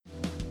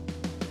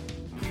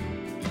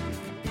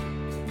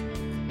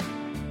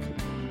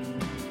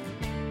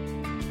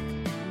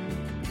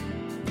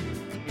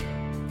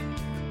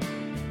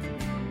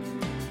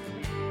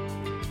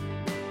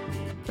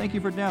Thank you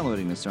for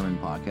downloading the sermon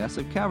podcast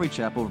of Calvary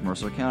Chapel of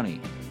Mercer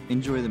County.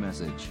 Enjoy the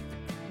message.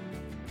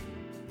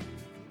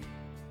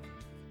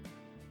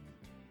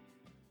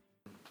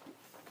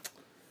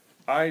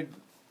 I,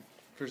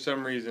 for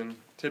some reason,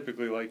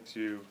 typically like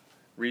to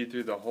read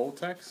through the whole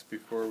text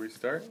before we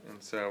start,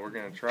 and so we're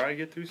going to try to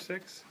get through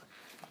 6.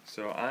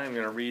 So I am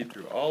going to read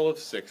through all of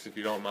 6 if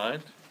you don't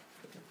mind,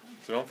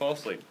 so don't fall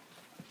asleep.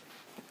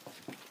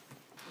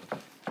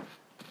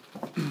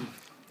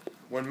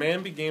 When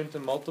man began to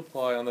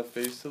multiply on the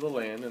face of the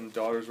land and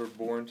daughters were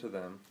born to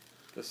them,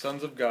 the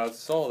sons of God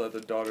saw that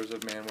the daughters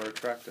of man were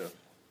attractive,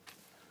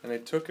 and they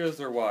took as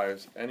their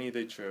wives any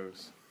they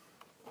chose.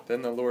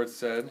 Then the Lord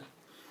said,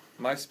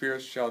 My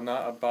spirit shall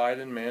not abide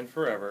in man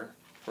forever,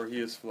 for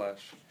he is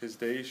flesh. His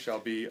days shall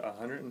be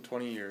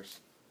 120 years.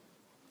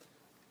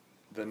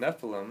 The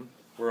Nephilim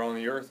were on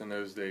the earth in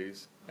those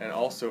days, and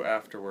also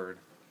afterward,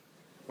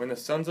 when the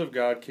sons of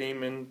God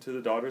came in to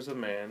the daughters of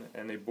man,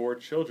 and they bore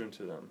children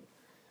to them.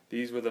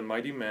 These were the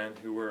mighty men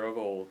who were of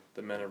old,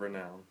 the men of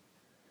renown.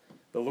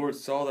 The Lord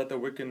saw that the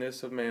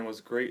wickedness of man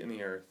was great in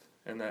the earth,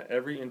 and that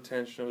every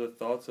intention of the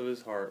thoughts of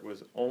his heart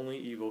was only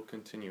evil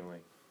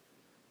continually.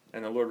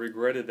 And the Lord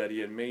regretted that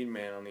he had made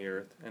man on the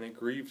earth, and it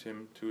grieved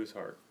him to his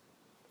heart.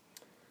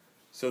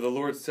 So the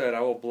Lord said,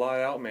 I will blot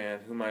out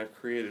man whom I have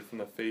created from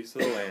the face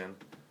of the land,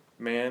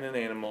 man and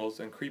animals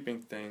and creeping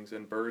things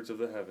and birds of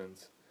the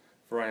heavens,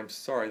 for I am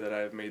sorry that I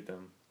have made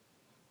them.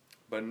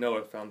 But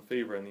Noah found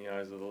favor in the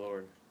eyes of the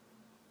Lord.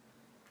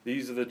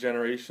 These are the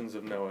generations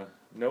of Noah.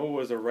 Noah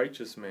was a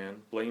righteous man,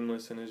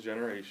 blameless in his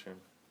generation.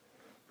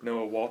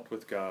 Noah walked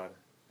with God,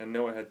 and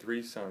Noah had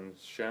 3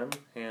 sons, Shem,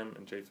 Ham,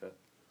 and Japheth.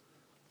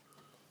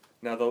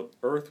 Now the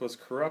earth was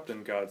corrupt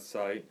in God's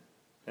sight,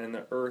 and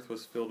the earth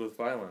was filled with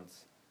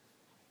violence.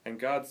 And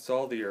God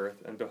saw the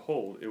earth, and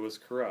behold, it was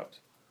corrupt,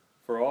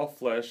 for all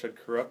flesh had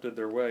corrupted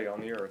their way on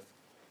the earth.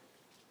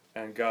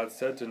 And God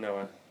said to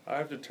Noah, I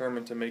have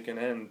determined to make an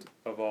end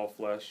of all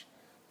flesh,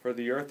 for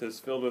the earth is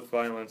filled with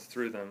violence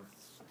through them.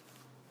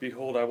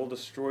 Behold, I will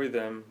destroy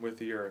them with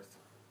the earth.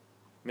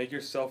 Make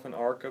yourself an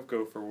ark of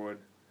gopher wood.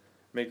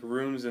 Make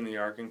rooms in the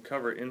ark, and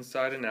cover it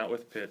inside and out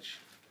with pitch.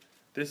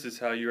 This is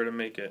how you are to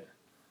make it.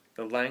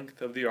 The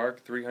length of the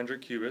ark 300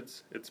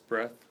 cubits, its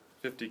breadth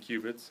 50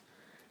 cubits,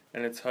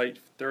 and its height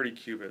 30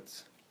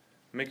 cubits.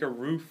 Make a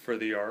roof for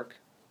the ark,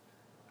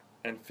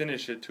 and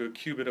finish it to a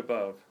cubit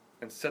above,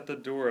 and set the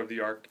door of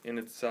the ark in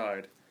its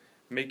side.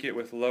 Make it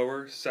with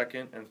lower,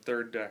 second, and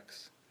third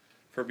decks.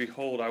 For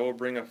behold, I will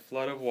bring a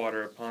flood of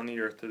water upon the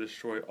earth to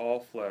destroy all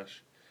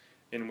flesh,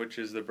 in which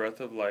is the breath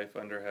of life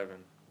under heaven.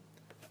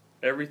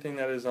 Everything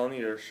that is on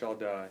the earth shall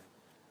die,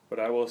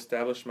 but I will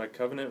establish my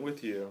covenant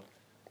with you,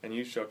 and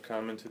you shall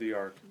come into the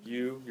ark,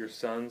 you, your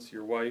sons,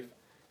 your wife,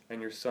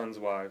 and your sons'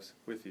 wives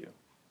with you.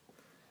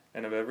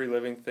 And of every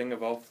living thing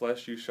of all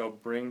flesh you shall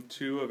bring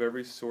 2 of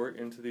every sort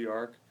into the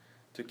ark,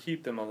 to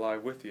keep them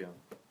alive with you.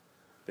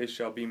 They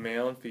shall be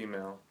male and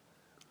female,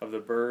 of the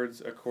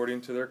birds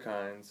according to their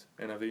kinds,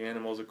 and of the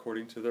animals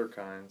according to their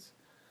kinds,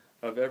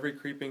 of every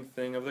creeping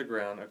thing of the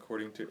ground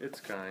according to its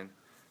kind.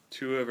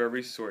 2 of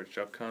every sort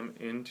shall come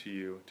into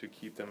you to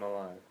keep them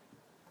alive.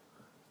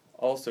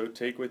 Also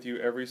take with you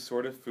every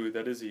sort of food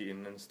that is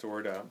eaten, and store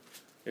it up.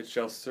 It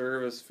shall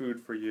serve as food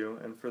for you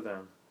and for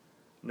them.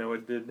 Noah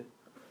did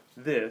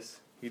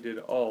this, he did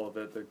all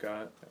that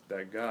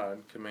God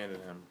commanded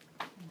him.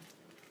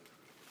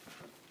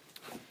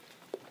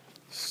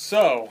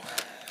 So,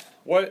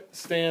 what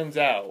stands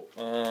out?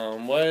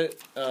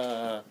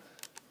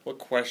 What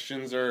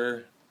questions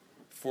are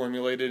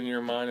formulated in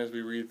your mind as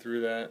we read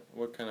through that?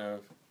 What kind of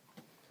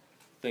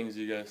things are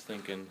you guys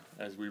thinking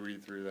as we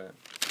read through that?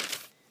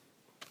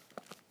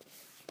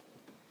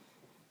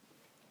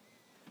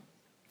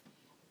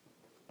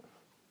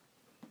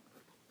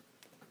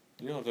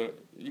 You know,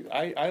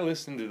 I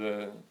listen to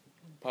the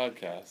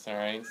podcast, all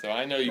right? So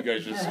I know you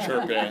guys just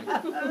chirp in.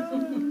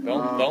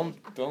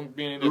 Don't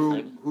be any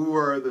different. Who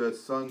are the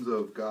sons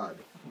of God?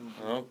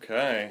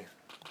 Okay.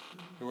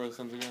 Who are the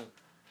sons of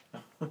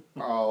God?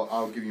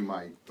 I'll give you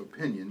my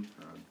opinion.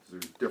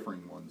 There's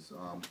differing ones.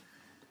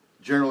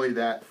 Generally,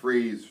 that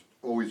phrase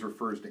always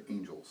refers to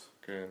angels.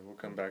 Good. We'll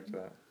come back to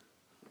that.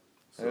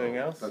 So Anything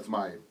else? That's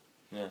my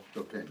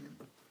opinion.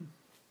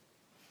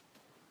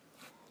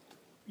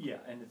 Yeah,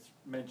 and it's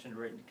mentioned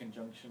right in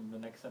conjunction. The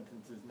next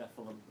sentence is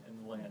Nephilim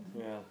in the land.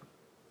 Yeah.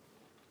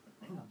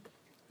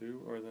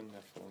 Who are the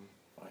Nephilim?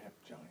 I have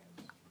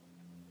giants.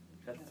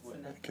 That's what.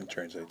 I can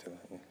translate to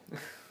that.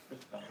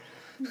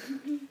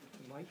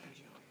 Might be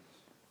giants.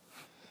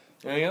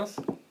 Anything else?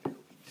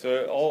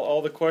 So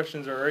all the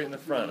questions are right in the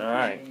front. All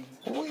right.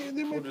 Oh, yeah,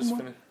 there We'll might be just more.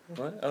 finish.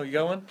 What? Oh, you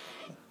got one?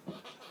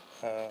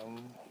 I'm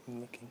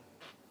looking.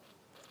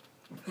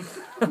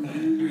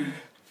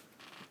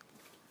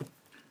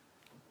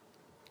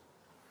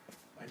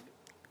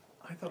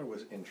 I thought it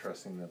was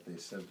interesting that they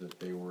said that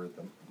they were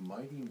the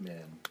mighty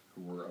men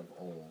who were of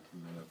old,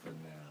 men of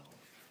renown.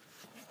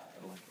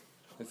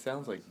 It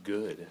sounds like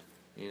good,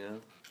 you know?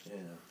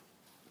 Yeah.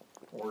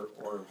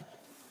 Or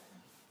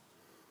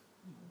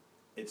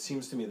it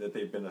seems to me that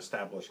they've been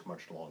established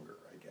much longer,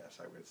 I guess.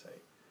 guess I would say.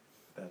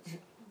 That's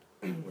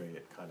the way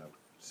it kind of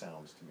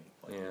sounds to me.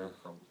 Like Yeah.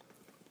 from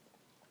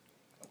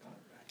a time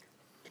back.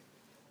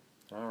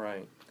 All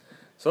right.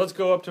 So let's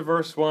go up to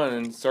verse 1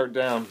 and start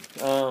down.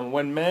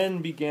 When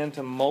men began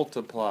to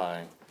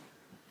multiply.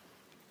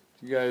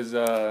 You guys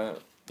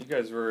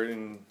were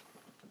in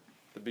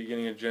the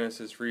beginning of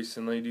Genesis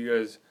recently. Do you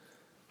guys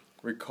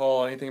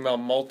recall anything about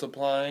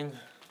multiplying?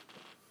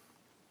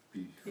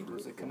 It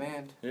was a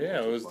command.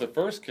 Yeah, it was the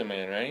first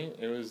command, right?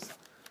 It was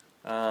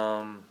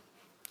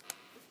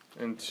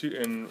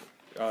in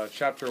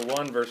chapter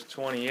 1, verse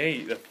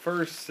 28, the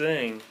first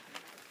thing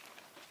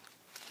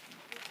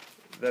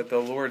that the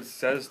Lord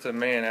says to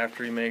man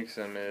after he makes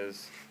him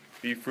is,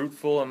 "Be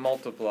fruitful and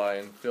multiply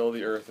and fill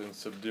the earth and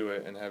subdue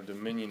it and have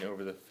dominion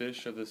over the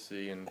fish of the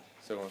sea," and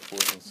so on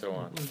forth and so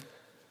on.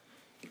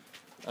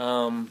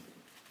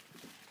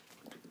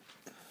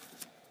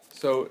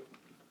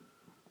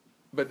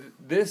 But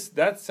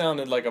that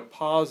sounded like a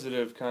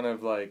positive kind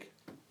of like,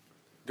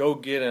 go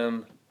get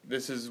him.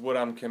 This is what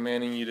I'm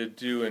commanding you to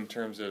do in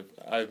terms of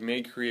I've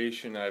made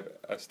creation, I've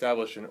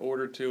established an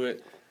order to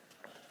it.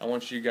 I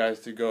want you guys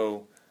to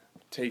go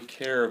take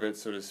care of it,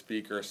 so to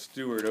speak, or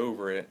steward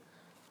over it.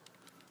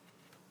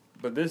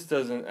 But this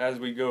doesn't, as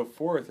we go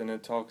forth and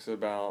it talks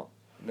about,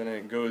 then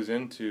it goes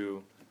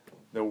into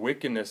the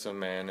wickedness of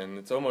man, and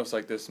it's almost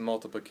like this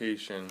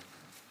multiplication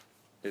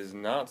is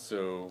not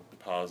so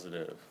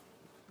positive.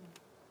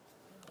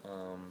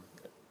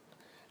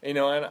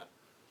 And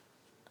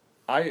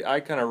I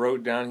kind of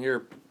wrote down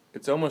here,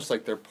 it's almost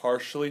like they're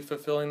partially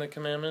fulfilling the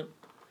commandment.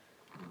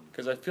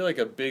 Because I feel like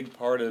a big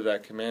part of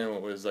that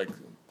commandment was like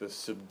the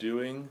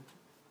subduing.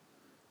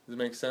 Does it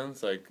make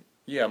sense? Like,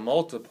 yeah,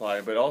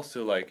 multiply, but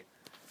also like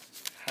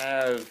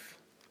have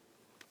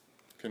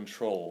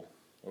control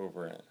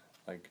over it.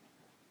 Like,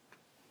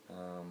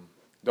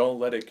 don't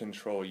let it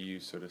control you,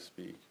 so to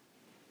speak.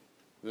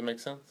 Does it make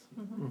sense?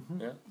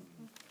 Mm-hmm. Yeah?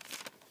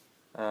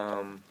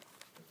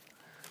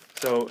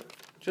 So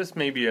just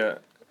maybe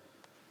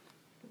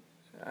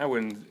I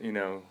wouldn't,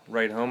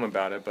 write home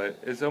about it, but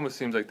it almost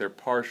seems like they're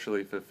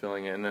partially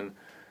fulfilling it, and then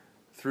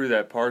through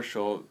that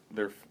partial,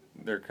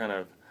 they're kind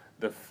of,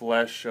 the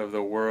flesh of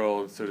the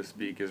world, so to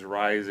speak, is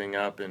rising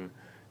up and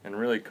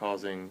really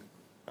causing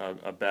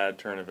a bad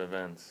turn of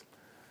events.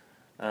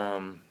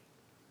 Now,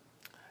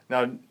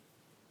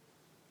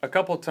 a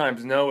couple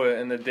times Noah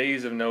and the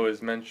days of Noah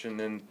is mentioned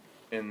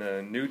in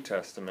the New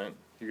Testament.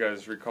 You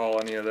guys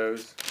recall any of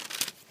those?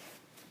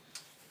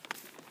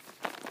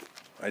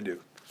 I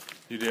do.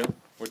 You do?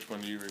 Which one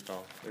do you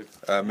recall? It's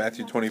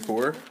Matthew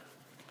 24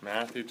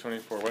 Matthew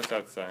 24. What's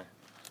that say?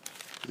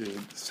 it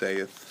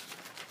saith,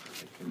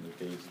 Like in the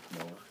days of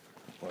Noah.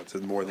 well, it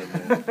says more than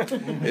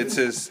that. It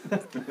says,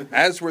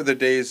 "As were the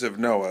days of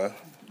Noah,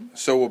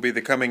 so will be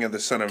the coming of the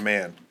Son of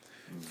Man.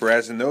 For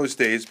as in those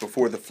days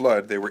before the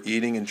flood, they were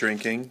eating and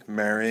drinking,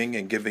 marrying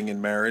and giving in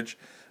marriage,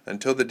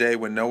 until the day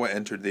when Noah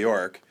entered the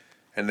ark,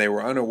 and they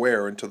were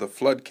unaware until the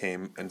flood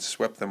came and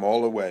swept them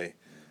all away.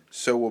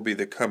 So will be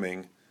the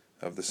coming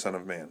of the Son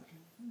of Man."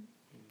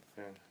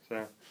 Okay,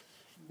 so,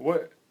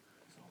 what?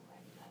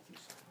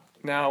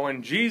 Now,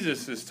 when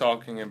Jesus is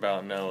talking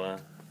about Noah,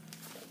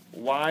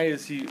 what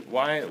is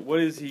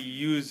he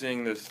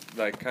using this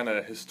like kind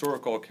of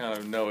historical account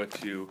of Noah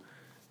to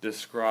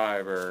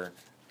describe or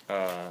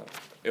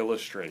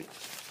illustrate?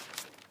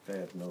 They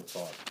had no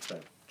thought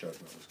that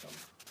judgment was coming.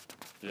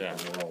 Yeah.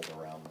 The world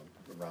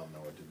around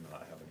Noah did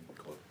not have any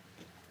clue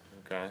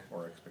Okay.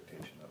 or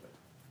expectation of it.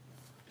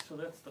 So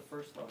that's the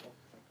first level.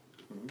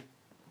 Mhm.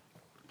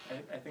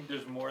 I think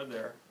there's more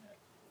there.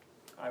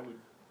 I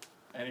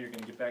know you're going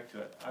to get back to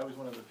it. I was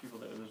one of the people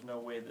that there's no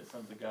way that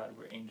sons of God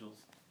were angels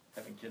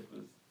having kids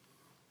with.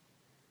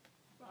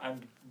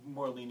 I'm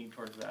more leaning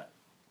towards that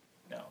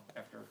now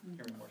after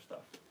hearing more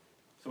stuff.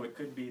 So it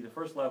could be the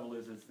first level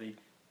is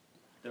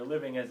they're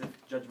living as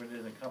if judgment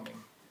isn't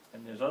coming,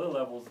 and there's other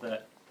levels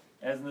that,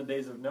 as in the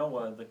days of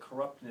Noah, the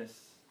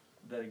corruptness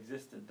that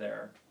existed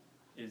there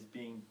is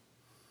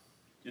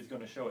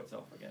going to show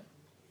itself again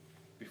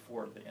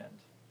before the end.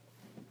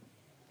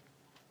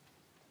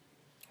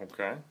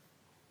 Okay.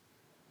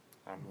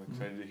 I'm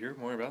excited to hear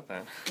more about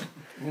that.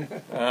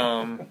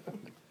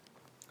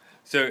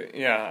 So,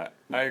 yeah,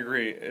 I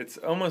agree. It's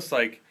almost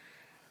like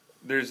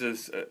there's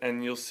this,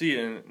 and you'll see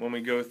when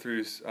we go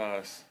through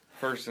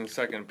 1st and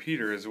 2nd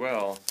Peter as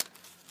well,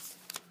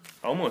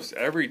 almost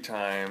every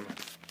time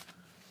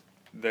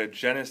the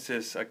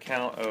Genesis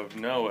account of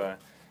Noah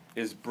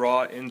is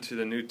brought into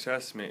the New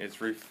Testament, it's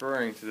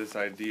referring to this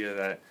idea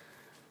that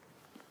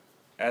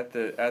at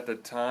the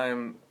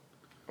time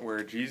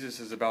where Jesus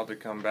is about to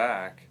come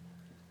back,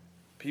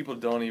 people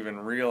don't even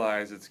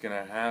realize it's going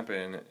to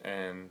happen,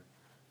 and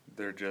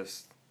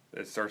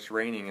it starts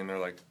raining, and they're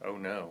like, oh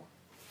no,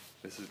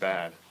 this is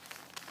bad.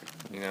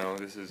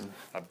 This is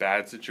a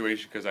bad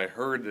situation because I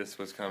heard this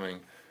was coming,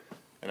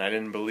 and I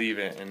didn't believe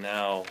it, and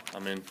now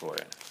I'm in for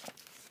it.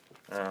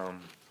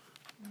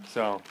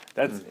 So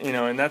that's,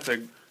 and that's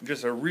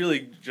just a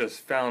really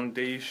just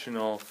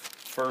foundational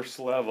first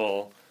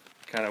level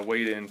kind of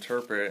way to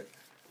interpret.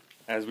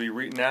 as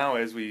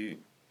we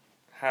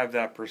have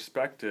that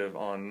perspective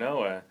on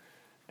Noah,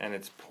 and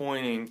it's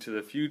pointing to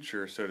the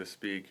future, so to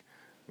speak,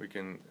 we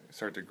can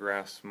start to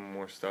grasp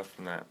more stuff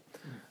from that.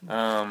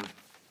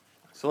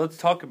 So let's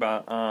talk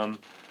about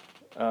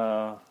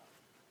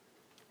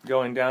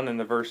going down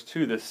into verse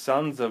 2. The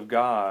sons of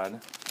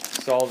God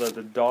saw that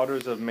the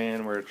daughters of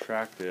man were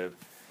attractive,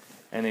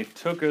 and they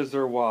took as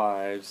their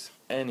wives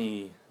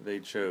any they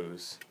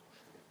chose.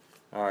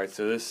 All right,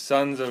 so this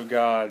sons of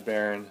God,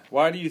 Baron,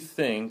 why do you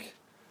think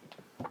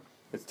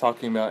it's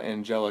talking about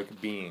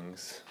angelic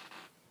beings?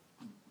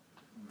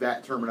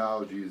 That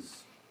terminology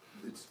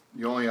it's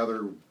the only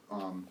other,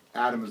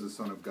 Adam is the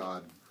son of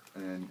God,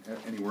 and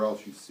anywhere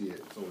else you see it,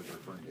 it's always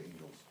referring to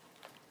angels.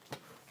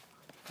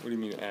 What do you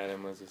mean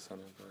Adam was the son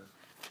of God?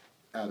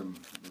 Adam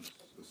was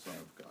the son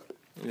of God.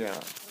 Yeah,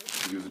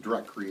 He was a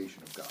direct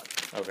creation of God.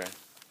 okay.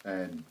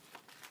 And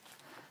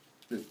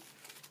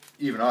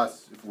even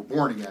us, if we're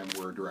born again,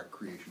 we're a direct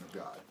creation of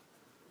God.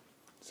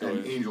 So And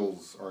is-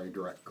 angels are a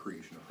direct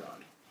creation of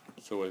God.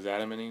 So was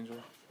Adam an angel?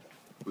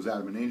 Was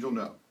Adam an angel?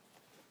 No.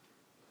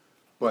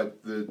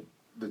 But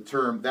that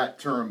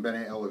term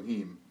Bene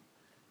Elohim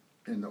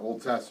in the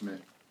Old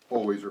Testament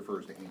always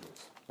refers to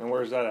angels. And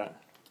where's that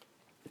at?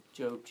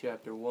 Job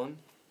chapter 1,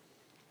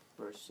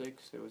 verse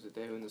 6. There was a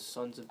day when the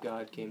sons of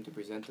God came to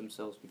present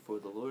themselves before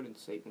the Lord, and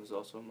Satan was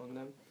also among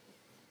them.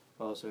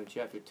 Also in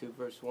chapter 2,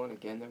 verse 1,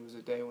 again there was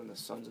a day when the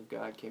sons of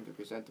God came to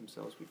present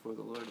themselves before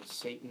the Lord, and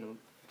Satan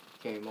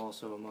came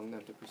also among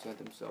them to present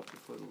himself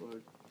before the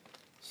Lord.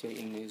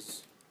 Satan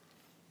is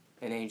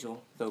an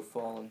angel, though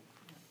fallen,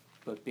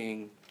 but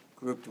being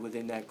grouped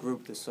within that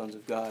group, the sons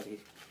of God,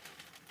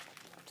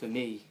 to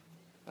me,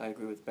 I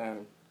agree with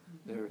Baron,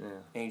 they're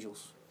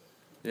angels.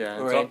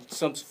 Yeah, Or it's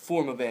some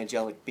form of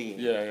angelic being.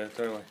 yeah,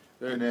 totally.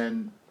 And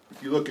then,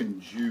 if you look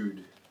in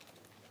Jude,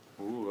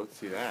 Ooh, let's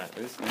see that.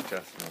 This is New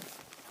Testament.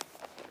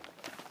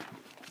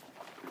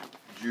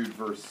 Jude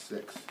verse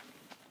 6.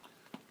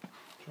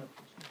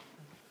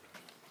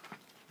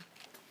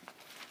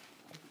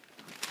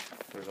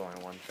 There's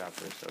only one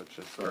chapter, so it's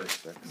just Sorry. verse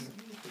 6.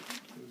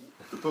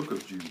 The book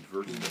of Jude,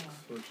 verse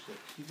 6.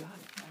 You got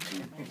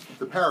it.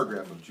 The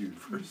paragraph of Jude,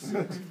 verse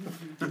 6.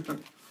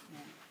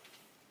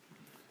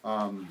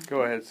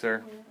 Go ahead,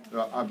 sir.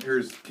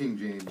 Here's King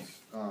James.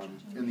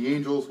 And the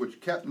angels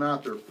which kept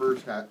not their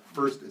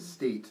first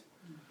estate,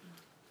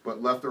 but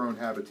left their own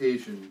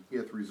habitation, he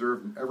hath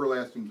reserved in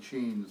everlasting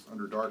chains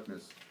under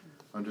darkness,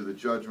 unto the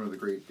judgment of the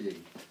great day.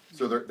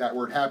 So that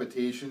word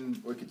habitation,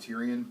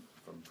 Oikaterion,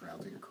 if I'm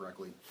pronouncing it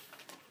correctly,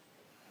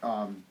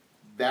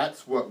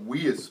 that's what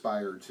we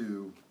aspire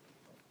to,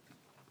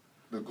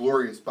 the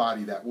glorious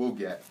body that we'll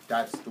get.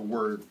 That's the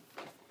word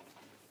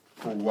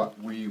for what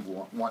we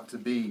want to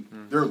be.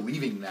 They're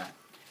leaving that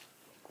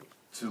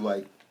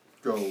to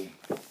go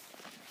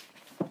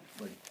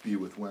be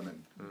with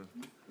women.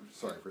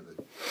 Sorry for the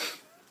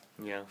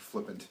Yeah,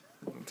 flippant.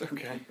 it's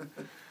okay.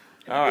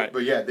 All right.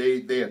 But yeah,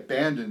 they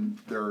abandoned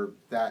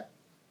that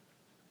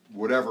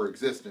whatever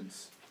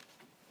existence,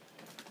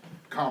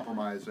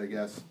 compromised, I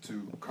guess,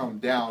 to come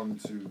down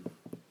to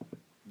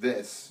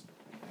this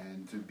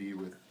and to be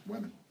with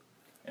women.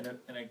 And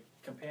a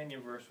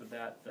companion verse with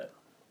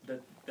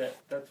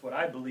that's what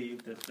I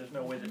believe, that there's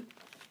no way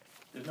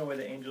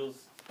that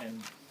angels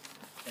and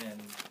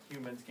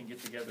humans can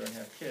get together and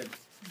have kids,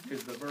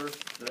 because the verse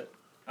that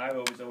I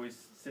was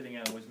always sitting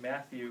on was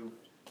Matthew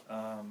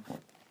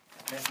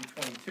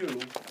 22,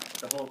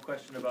 the whole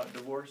question about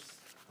divorce.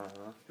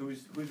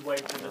 Whose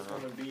wife will this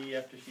woman be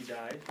after she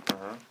dies?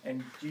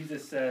 And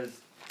Jesus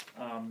says,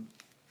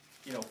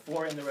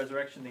 for in the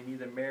resurrection they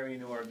neither marry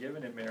nor are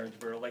given in marriage,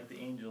 but are like the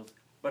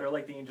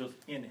angels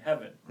in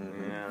heaven.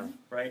 Yeah.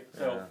 Right?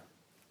 So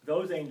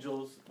those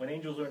angels, when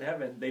angels are in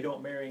heaven, they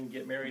don't marry and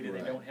get married, and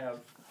they don't have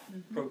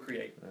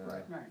procreate.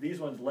 Right. These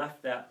ones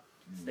left that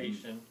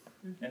station,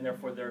 and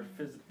therefore their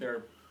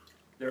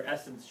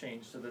essence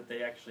changed so that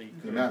they actually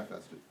They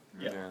manifested.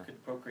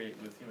 could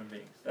procreate with human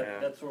beings. Yeah.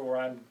 That's where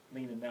I'm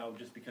leaning now,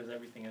 just because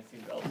everything else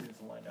seems to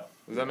line up.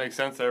 Does that make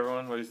sense to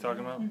everyone, what he's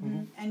talking about?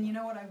 And you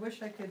know what, I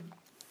wish I could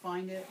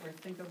find it or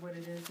think of what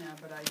it is now,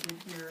 but I did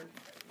hear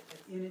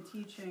in a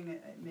teaching,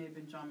 it may have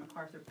been John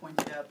MacArthur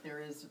pointed out, there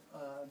is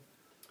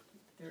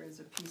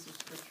a piece of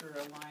scripture,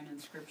 a line in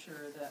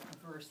scripture,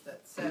 a verse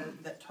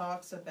that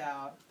talks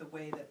about the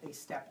way that they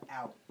step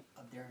out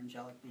of their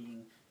angelic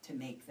being to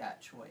make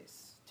that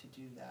choice, to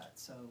do that.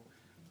 So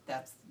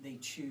they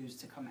choose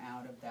to come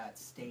out of that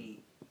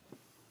state,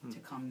 to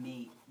come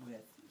mate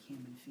with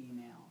human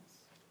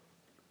females.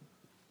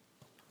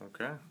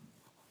 Okay.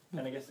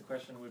 And I guess the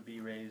question would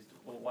be raised,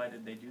 well, why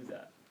did they do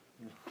that?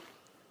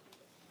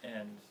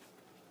 And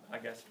I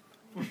guess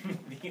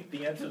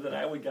the answer that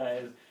I would guy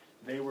is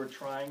they were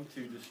trying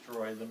to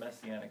destroy the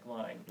Messianic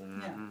line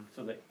Yeah.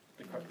 so that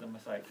the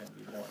Messiah couldn't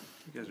be born.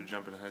 You guys are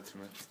jumping ahead too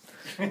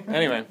much.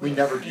 Anyway. We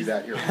never do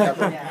that here.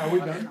 Never. Yeah, we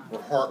done? We're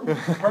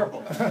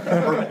Purple.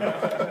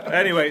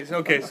 Anyways,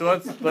 okay, so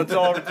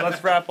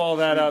let's wrap all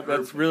that up.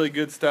 That's really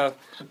good stuff.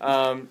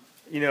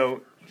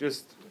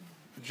 Just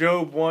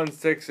Job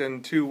 1:6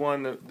 and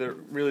 2:1, the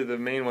really the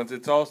main ones.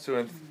 It's also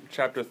in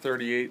chapter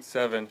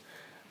 38:7.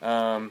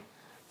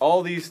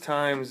 All these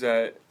times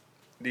that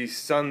these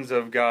sons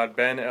of God,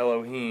 Ben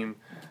Elohim,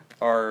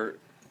 are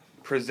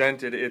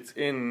presented, it's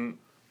in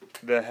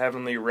the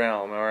heavenly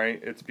realm, all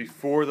right? It's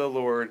before the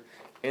Lord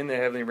in the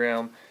heavenly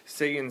realm.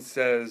 Satan's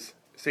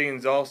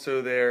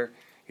also there.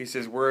 He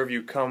says, "Where have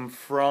you come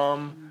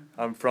from?"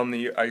 I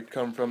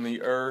come from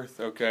the earth.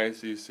 Okay,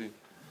 so you see,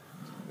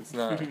 it's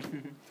not.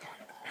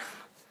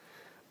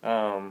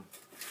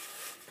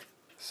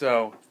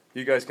 So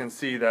you guys can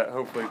see that.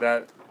 Hopefully,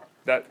 that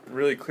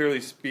really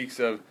clearly speaks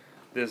of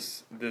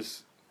this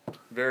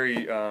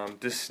very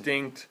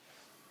distinct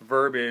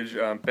verbiage.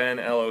 Ben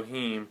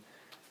Elohim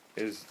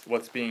is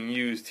what's being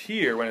used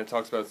here when it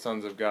talks about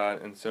sons of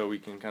God, and so we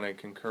can kind of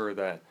concur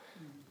that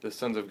the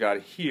sons of God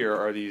here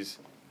are these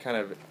kind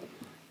of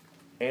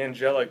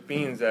angelic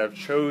beings that have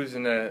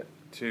chosen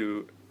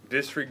to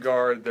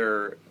disregard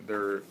their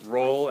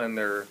role and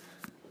their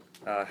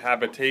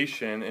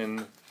habitation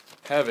in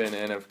heaven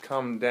and have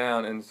come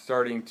down and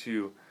starting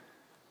to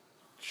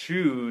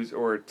choose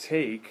or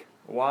take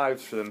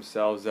wives for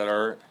themselves that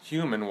are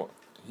human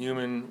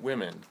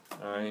women.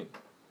 All right,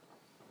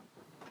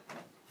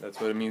 that's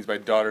what it means by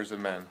daughters of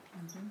men.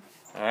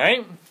 All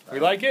right, we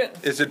like it.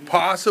 Is it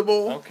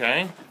possible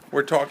Okay.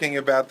 we're talking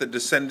about the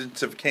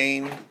descendants of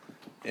Cain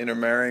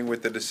intermarrying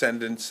with the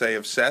descendants, say,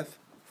 of Seth?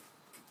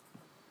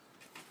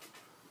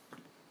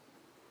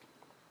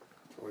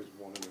 Always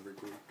one in every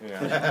group. Yeah.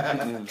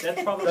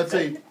 That's probably That's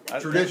a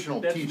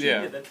traditional that's, teaching.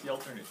 Yeah. That's the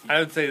alternate teaching. I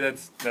would say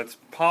that's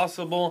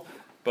possible,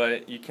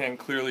 but you can't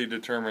clearly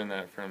determine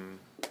that from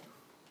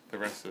the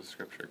rest of the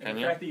scripture, And can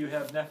the you? fact that you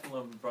have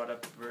Nephilim brought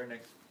up the very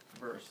next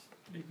verse,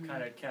 it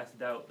kind of casts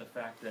doubt the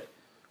fact that,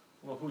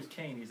 well, who's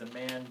Cain? He's a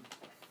man.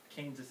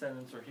 Cain's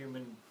descendants are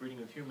human, breeding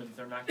with humans.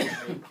 They're not going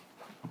to make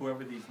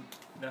whoever these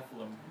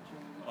Nephilim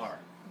are,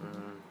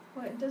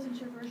 Well, and doesn't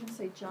your version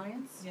say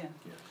giants? Yeah.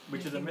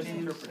 which is a King James says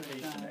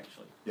misinterpretation, giant.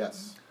 actually.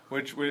 Yes.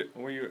 Which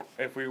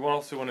if we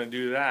also want to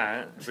do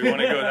that, if we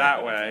want to go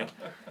that way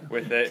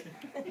with it,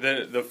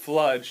 the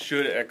flood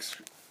should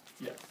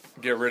Yeah.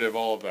 get rid of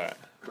all of that,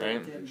 right?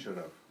 It should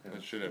have.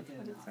 It should have.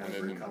 Yeah. I had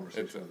a great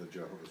conversation with the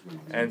Jehovah's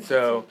Witnesses. And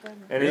so,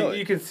 and Really?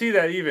 you can see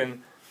that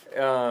even,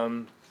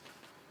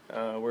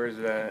 where is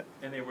that?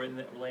 And they were in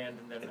the land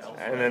and then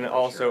elsewhere. And then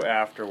also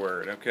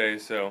afterward, okay,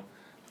 so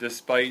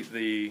despite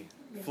the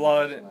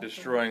flood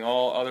destroying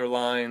all other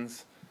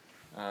lines,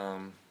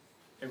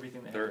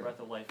 everything that had They're-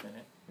 breath of life in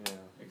it, yeah.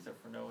 except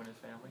for Noah and his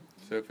family.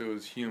 So if it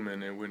was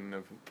human, it wouldn't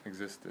have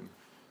existed.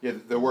 Yeah,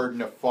 the word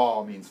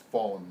Nephal means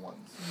fallen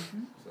ones.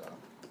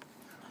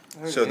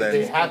 So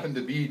They then, happen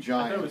to be I thought it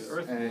giants. was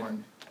earthborn.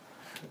 And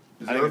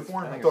is I it think it's-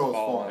 earthborn? I I think thought it it's was I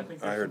fallen.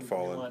 think I there's heard some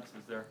fallen. nuances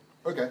there.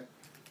 Okay.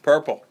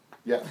 purple.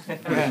 Yeah.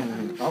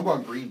 I'm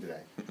going green today.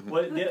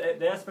 Well,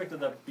 the aspect of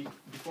the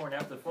before and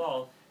after the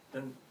fall,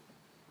 then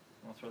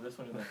I'll throw this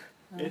one in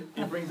there.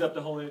 It brings up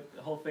the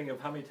whole thing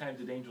of how many times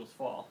did angels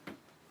fall,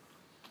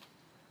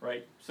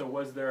 right? So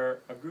was there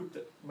a group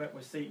that went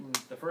with Satan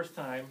the first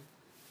time,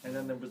 and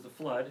then there was the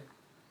flood,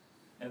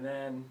 and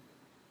then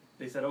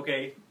they said,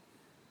 okay,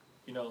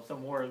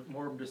 some more of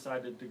them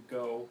decided to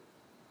go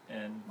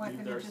and Why leave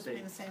couldn't their it just be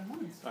state. the same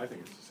ones? I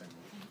think it's the same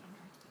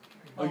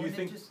one. Oh, you and it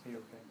think? just-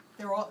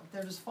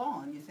 they're just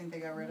fallen. You think they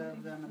got rid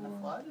of them in the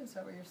flood? Is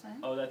that what you're saying?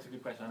 Oh, that's a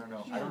good question. I don't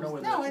know. I don't know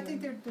whether. No, I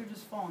think they're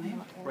just fallen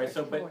angels. Right.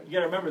 So, but you got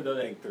to remember though I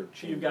that think they're you've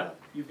chained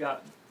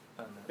got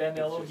Ben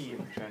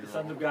Elohim, the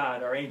sons of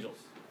God, are angels.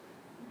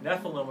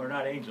 Nephilim are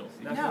not angels.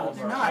 No, Nephilim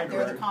they're are not. They're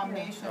the hybrid.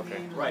 combination of the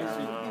Okay. angels. Right.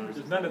 and So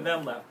there's none of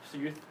them left. So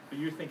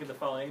you're thinking the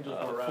fallen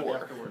angels were around 4.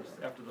 afterwards,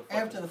 after the flood.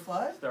 After the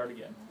flood? Start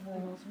again.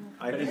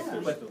 I But, think Yeah,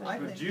 they're but, still, I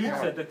but think- Jude yeah.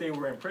 said that they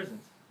were in prison.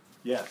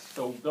 yes,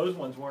 So those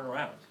ones weren't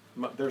around.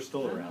 they're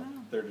still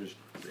around, they're just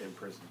in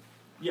prison.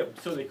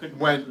 Yep. So they couldn't.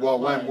 When the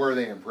flood. when were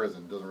they in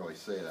prison? Doesn't really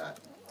say that.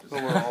 Just-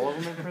 But were all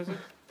of them in prison?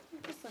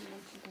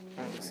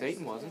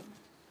 Satan wasn't.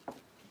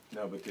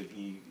 No, but did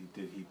he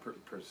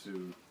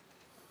pursue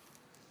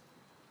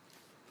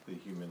the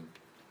human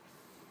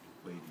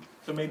lady?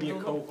 So maybe a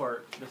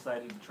cohort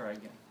decided to try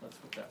again. Let's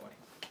put it that way.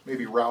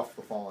 Maybe Ralph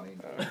the Fallen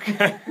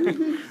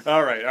Angel.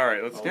 All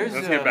right. Let's There's,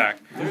 get back.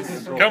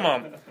 There's Come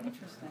on.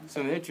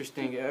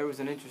 Interesting. there was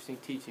an interesting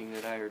teaching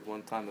that I heard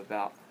one time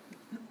about.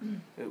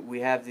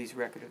 We have these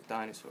record of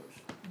dinosaurs,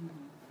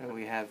 and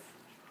we have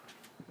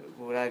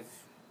what I've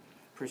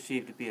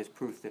perceived to be as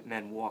proof that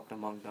men walked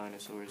among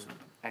dinosaurs and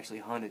actually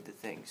hunted the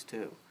things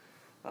too.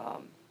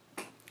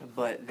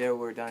 But there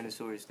were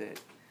dinosaurs that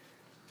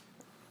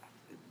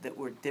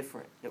were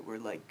different, that were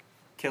like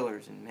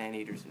killers and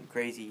man-eaters and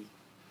crazy,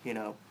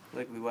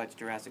 like we watched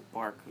Jurassic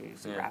Park,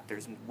 Yeah.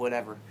 raptors and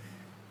whatever.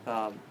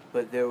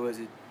 But there was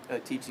a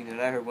teaching that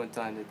I heard one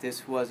time that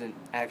this wasn't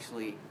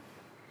actually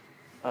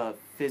a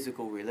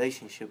physical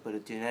relationship, but a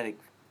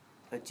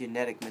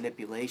genetic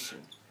manipulation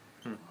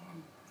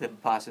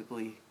that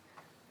possibly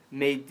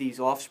made these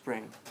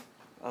offspring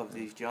of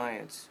these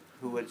giants,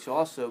 which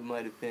also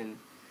might have been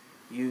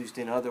used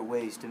in other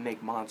ways to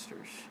make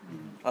monsters,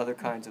 other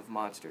kinds of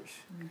monsters.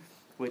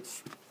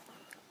 which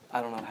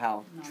I don't know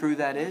how No. true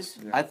that is.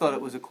 Yeah. I thought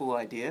it was a cool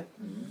idea.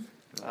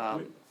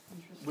 Interesting.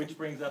 Which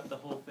brings up the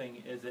whole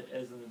thing, is it,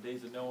 as in the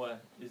days of Noah,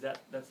 is that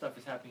stuff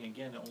is happening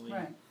again, only,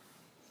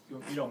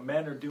 Right,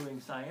 men are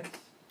doing science,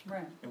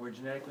 right. and we're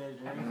genetically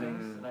engineering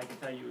things, and I can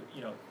tell you,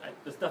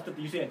 the stuff that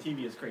you see on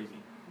TV is crazy.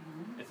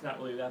 Mhm. It's not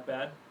really that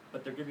bad,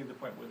 but they're getting to the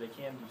point where they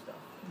can do stuff.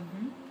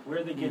 Mhm. Where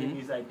are they getting Mhm.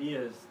 these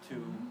ideas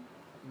to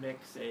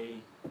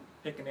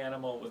pick an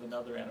animal with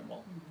another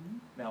animal? Mhm.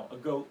 Now, a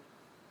goat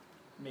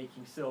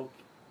making silk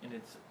in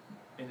its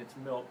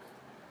milk,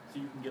 so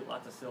you can get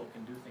lots of silk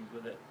and do things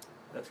with it.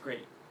 That's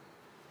great.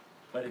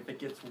 But if it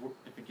gets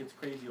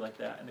crazy like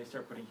that, and they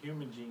start putting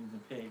human genes in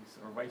pigs,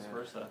 or vice Yeah.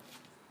 versa,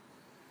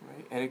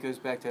 Right? And it goes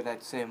back to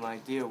that same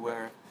idea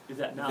where is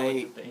that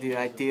knowledge that the angels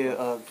idea have-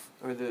 of,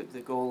 or the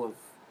goal of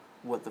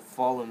what the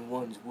fallen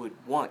ones would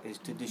want is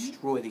to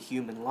destroy the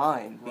human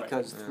line, Right.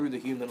 because Yeah. through the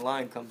human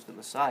line comes the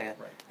Messiah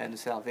Right. and the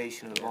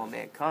salvation of all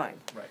mankind.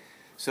 Right.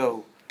 So to You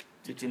tweak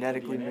the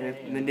genetically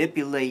DNA and-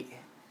 manipulate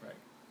Right.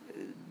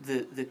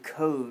 the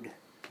code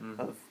Mhm.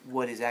 of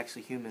what is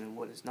actually human and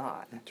what is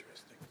not.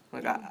 Interesting.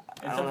 Like And I some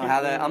don't know how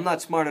people that. even- I'm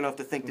not smart enough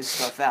to think this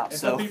stuff out. And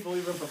So some people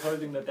even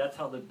proposing that that's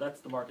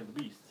the mark of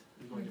the beast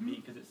is going to be,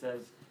 because it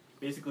says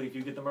basically if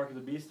you get the mark of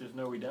the beast, there's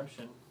no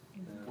redemption.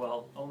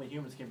 Well, only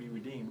humans can be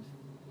redeemed.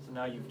 So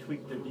now you've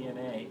tweaked their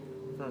DNA,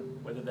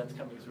 whether that's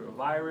coming through a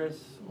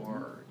virus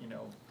or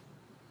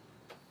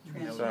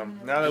So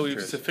now that we've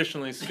Interesting.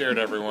 sufficiently scared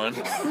everyone,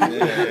 Sounds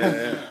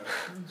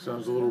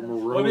a little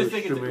Well, I morose just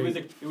think to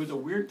me. it was a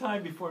weird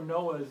time before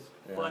Noah's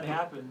flood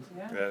happened.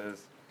 Yeah. that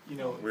is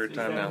Weird It's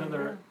time at now.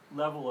 another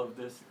level of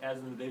this, as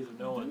in the days of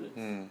Noah. That's,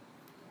 Hmm.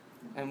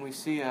 and we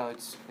see how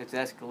it's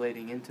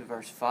escalating into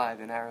verse 5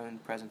 in our own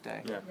present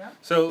day. Yeah. Yep.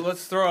 So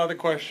let's throw out the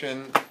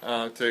question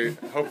to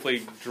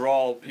hopefully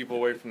draw people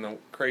away from the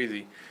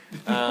crazy.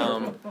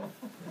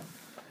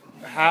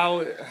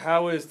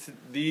 How is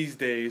these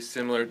days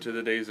similar to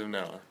the days of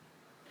Noah?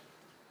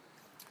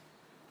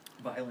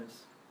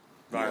 violence.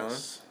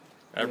 Violence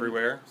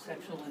everywhere.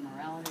 Sexual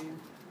immorality.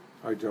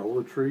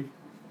 Idolatry.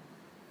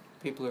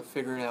 People are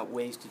figuring out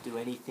ways to do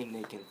anything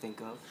they can think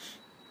of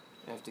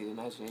after the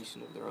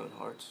imagination of their own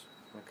hearts.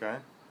 Okay.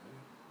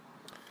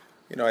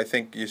 I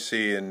think you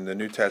see in the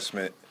New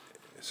Testament,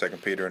 2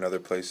 Peter and other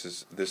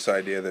places, this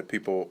idea that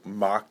people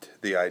mocked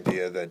the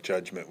idea that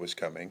judgment was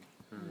coming.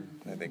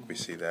 I think we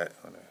see that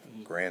on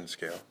a grand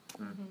scale.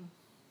 How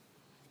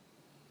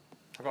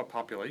about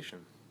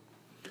population?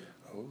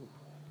 Oh.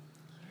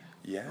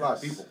 Yes. A lot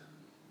of people.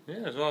 Yeah,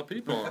 there's a lot of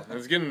people.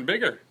 It's getting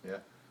bigger. Yeah.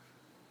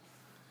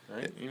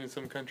 Right? Even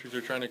some countries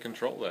are trying to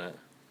control that.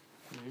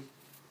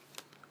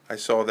 I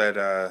saw that,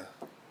 I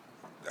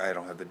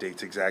don't have the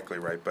dates exactly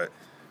right, but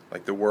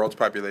like the world's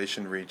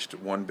population reached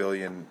 1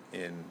 billion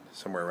in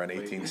somewhere around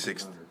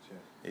 1860.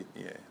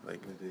 Yeah, like,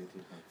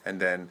 and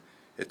then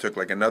it took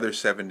like another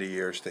 70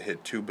 years to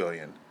hit 2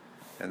 billion,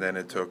 and then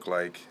it took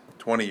like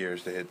 20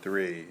 years to hit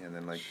 3, and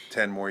then like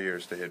 10 more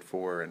years to hit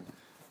 4, and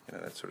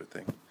that sort of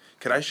thing.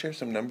 Could I share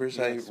some numbers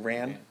I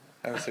ran?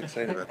 I was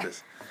excited about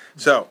this.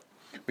 So,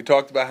 we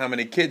talked about how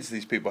many kids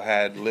these people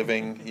had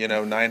living,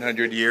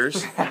 900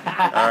 years. All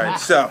right,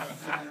 so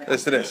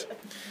listen to this.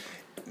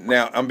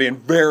 Now, I'm being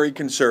very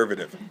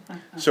conservative.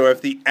 So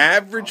if the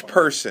average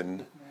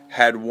person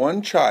had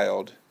one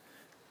child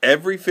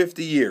every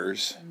 50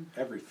 years,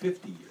 Every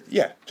 50 years.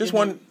 yeah, just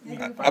one,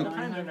 By the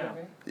time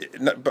they're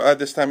now.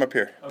 this time up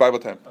here, Bible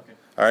time. Okay.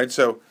 All right,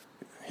 so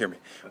hear me.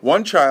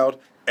 One child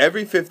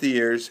every 50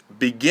 years,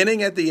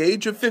 beginning at the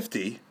age of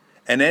 50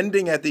 and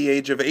ending at the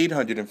age of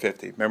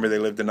 850. Remember, they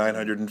lived to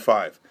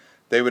 905.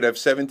 They would have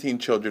 17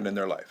 children in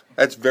their life.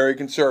 That's very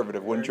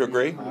conservative, wouldn't you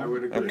agree? I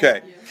would agree.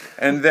 Okay.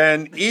 And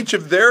then each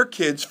of their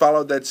kids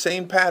followed that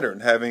same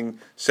pattern, having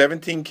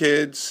 17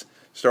 kids,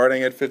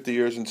 starting at 50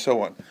 years, and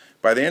so on.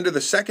 By the end of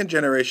the second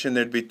generation,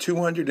 there'd be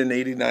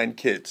 289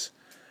 kids.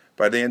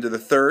 By the end of the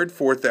third,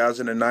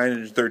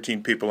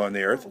 4,913 people on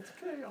the earth.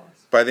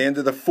 By the end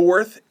of the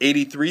fourth,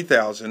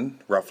 83,000,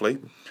 roughly.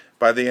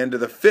 By the end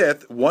of the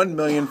fifth,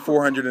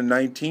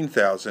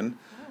 1,419,000.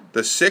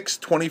 The sixth,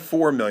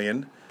 24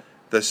 million.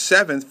 The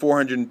seventh,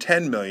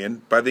 410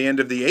 million. By the end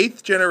of the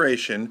eighth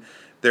generation,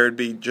 there would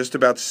be just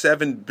about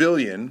 7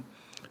 billion.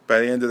 By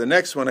the end of the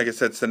next one, I guess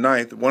that's the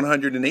ninth,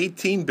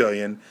 118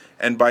 billion.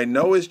 And by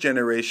Noah's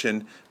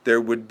generation,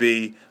 there would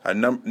be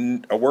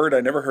a word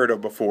I never heard of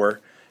before.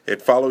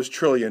 It follows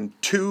trillion,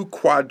 2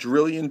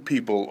 quadrillion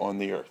people on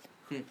the earth.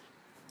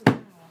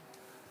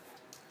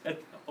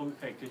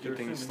 Okay, because you're Good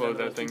thing you assuming slowed none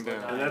that of those thing people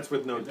down. died. And that's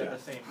with no Is that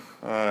death. the same?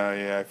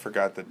 Yeah, I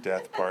forgot the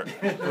death part.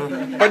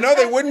 But no,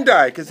 they wouldn't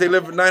die because they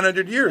live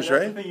 900 years, That's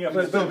the right? thing you have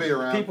But to still assume. be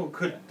around. People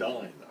could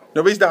die, though.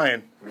 Nobody's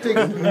dying. Take,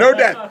 No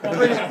death.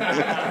 bring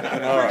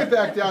it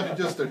back down to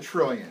just a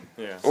trillion.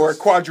 Yeah. Or a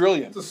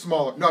quadrillion. It's a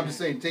smaller. No, I'm just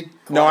saying. Take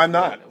No, I'm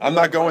not. I'm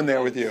not going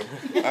there with you.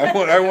 I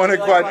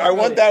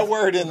want that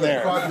word in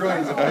there.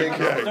 quadrillion's a big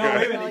number. No,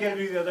 wait a minute, you gotta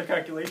do the other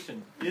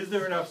calculation. Is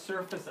there enough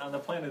surface on the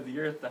planet of the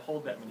Earth to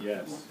hold that many people?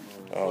 Yes.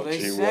 Oh, Well, they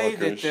gee say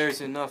that willikers. there's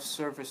enough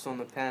surface on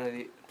the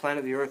planet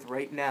of the Earth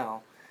right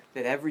now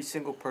that every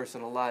single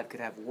person alive could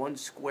have 1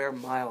 square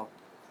mile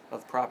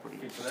of property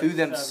Okay, so to that's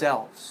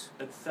themselves.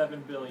 That's 7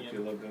 If you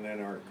billion. lived in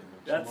Antarctica.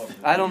 That's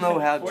I don't know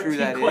how true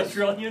that 14 is.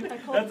 quadrillion?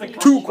 That's a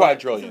 2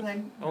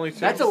 quadrillion. Only 2.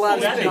 That's a lot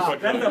of That's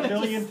space. a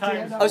million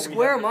times. A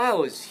square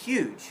mile is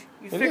huge.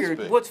 You It is figure,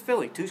 big. what's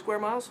Philly? 2 square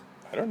miles?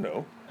 I don't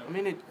know. I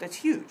mean, that's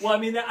huge. Well, I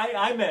mean,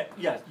 I meant,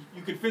 yes,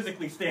 you could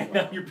physically stand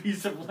on your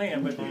piece of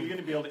land, but you're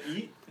gonna be able to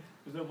eat?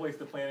 There's no place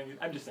to plant anything.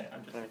 I'm just saying.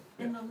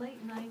 In the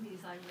late nineties,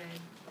 I read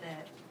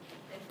that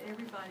if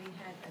everybody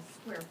had a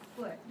square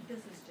foot, this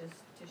is just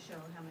to show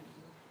how many,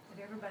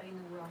 if everybody in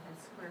the world had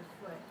square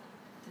foot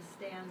to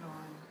stand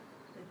on,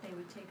 that they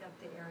would take up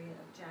the area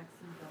of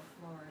Jacksonville,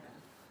 Florida.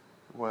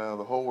 Well,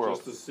 the whole world.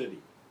 Just the city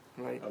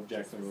Right. of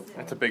Jacksonville.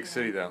 That's a big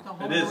city, though. The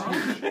whole It is world?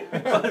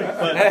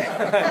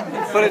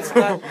 But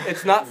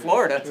it's not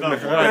Florida.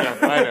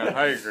 I know.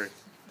 I agree.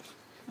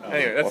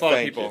 Anyway, that's a lot of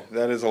thank people. you.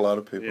 That is a lot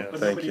of people. Yeah. But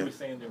Thank nobody you. was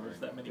saying there was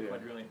that many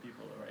quadrillion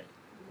people, right?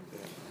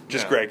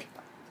 Just Yeah. Greg.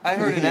 I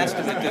heard an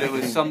estimate that it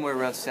was somewhere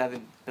around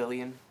 7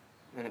 billion,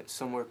 and it's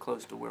somewhere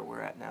close to where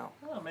we're at now.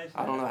 Oh, imagine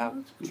I don't know that.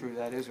 how true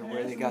that is or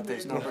where they got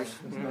those numbers.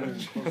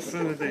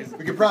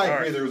 We could probably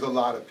agree there was a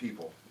lot of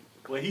people.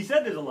 Well, he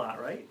said there's a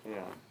lot, right?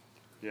 Yeah.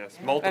 Yes.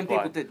 And Multiply.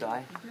 people did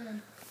die.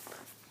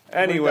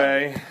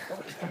 Anyway,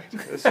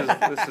 this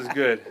is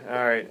good. All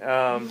right.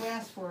 You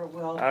asked for it,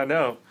 Will. I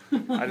know.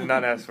 I did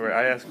not ask for it.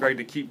 I asked Greg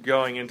to keep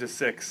going into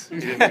 6. He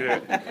didn't do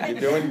it. You're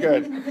doing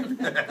good.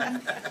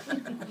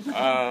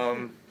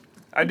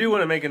 I do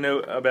want to make a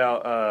note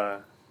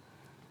about,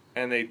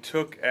 and they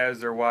took as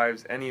their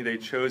wives any they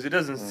chose. It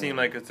doesn't seem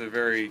like it's a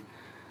very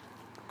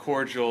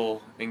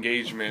cordial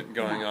engagement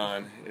going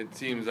on. It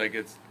seems like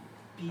it's,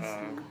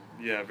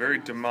 very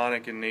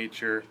demonic in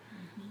nature,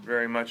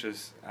 very much an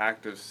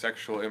act of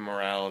sexual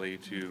immorality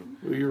to.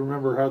 Well, you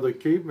remember how the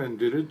cavemen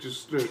did it?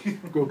 Just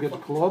go get the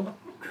club,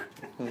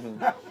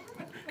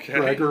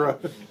 drag her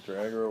up.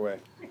 Drag her away.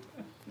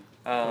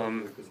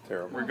 It's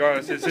terrible.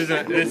 Regardless, this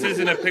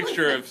isn't a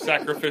picture of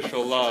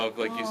sacrificial love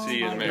like you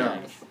see in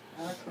marriage.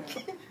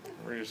 Okay.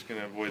 We're just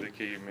gonna avoid the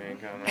caveman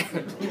comment.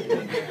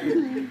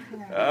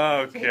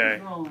 Okay.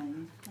 Keep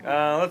rolling.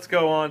 Let's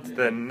go on to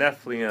the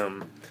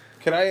Nephilim.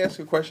 Can I ask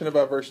a question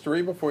about verse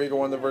 3 before you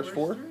go on to verse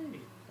 4?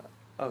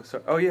 Oh,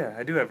 sorry. Oh, yeah,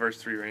 I do have verse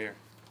 3 right here.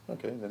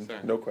 Okay, then Sorry.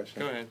 no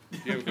question. Go ahead.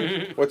 You have a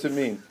question? What's it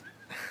mean?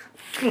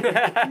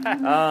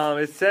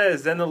 It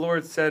says, Then the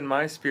Lord said,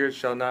 My spirit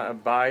shall not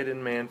abide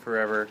in man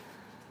forever,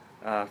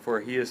 for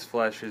he is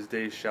flesh, his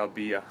days shall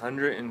be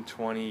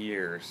 120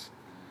 years.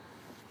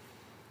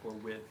 Or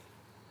with,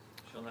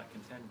 shall not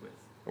contend with.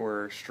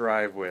 Or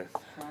strive with.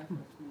 Strive with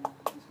me, is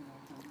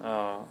what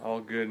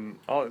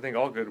I I think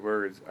all good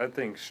words. I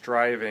think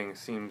striving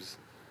seems,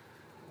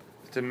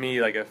 to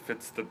me, like it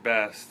fits the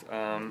best.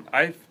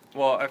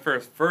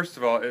 First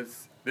of all,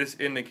 this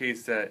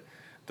indicates that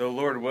the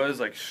Lord was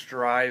like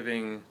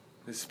striving,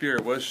 the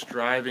Spirit was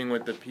striving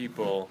with the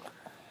people,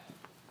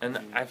 and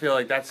I feel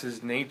like that's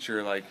His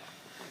nature. Like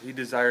He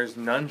desires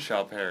none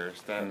shall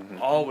perish, that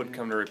all would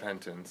come to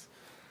repentance,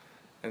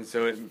 and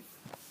so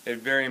it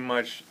very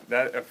much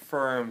that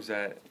affirms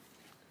that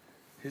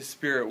His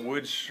Spirit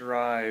would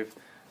strive,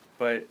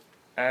 but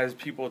as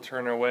people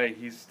turn away,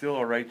 He's still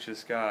a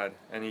righteous God,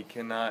 and He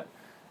cannot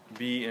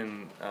be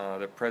in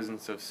the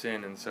presence of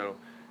sin, and so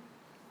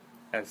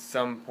at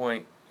some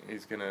point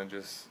He's gonna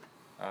just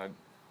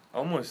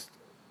almost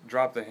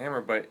drop the hammer,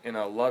 but in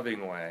a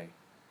loving way,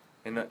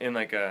 in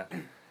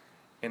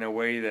a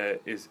way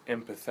that is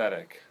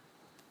empathetic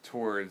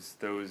towards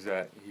those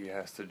that He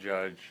has to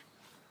judge.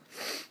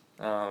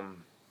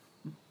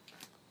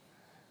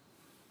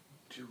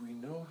 Do we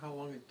know how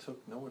long it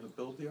took Noah to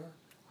build the ark?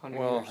 100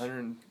 Well, years.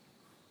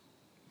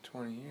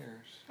 120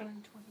 years.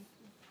 120.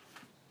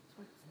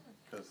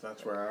 Because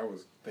that's where I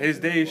was His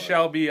thinking it days was.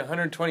 shall be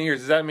 120 years.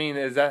 Does that mean,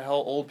 is that how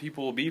old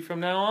people will be from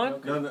now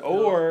on? No, no,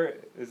 Or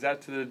is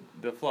that to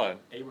the flood?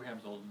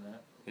 Abraham's older than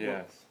that.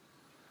 Yes.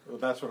 Well,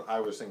 that's what I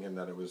was thinking,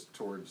 that it was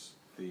towards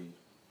the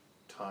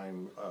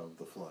time of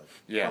the flood.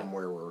 Yeah. From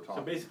where we were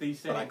talking. So basically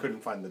he's But I saying, couldn't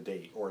find the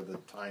date or the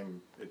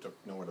time it took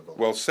Noah to build.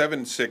 Well,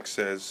 7:6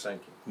 says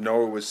Thank you.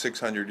 Noah was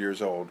 600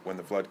 years old when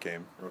the flood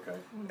came, Okay.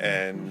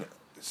 and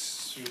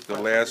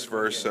the last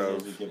verse He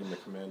of given the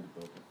command to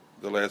build it.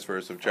 the last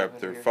verse of 500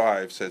 chapter years.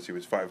 5 says he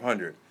was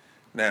 500.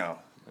 Now,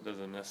 That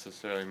doesn't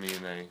necessarily mean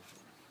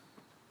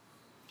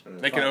And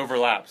they at can five-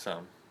 overlap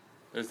some.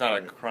 There's not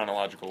a Right.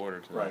 chronological order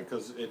to that. Right,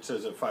 because it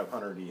says at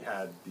 500 he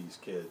had these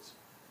kids,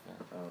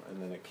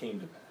 and then it came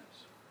to pass.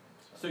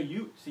 so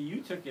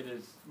you took it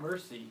as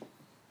mercy.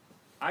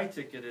 I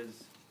took it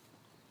as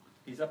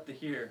he's up to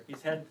here.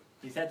 He's had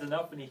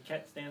enough and he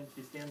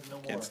stands no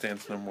more. can't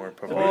stand no more.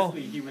 So Papa.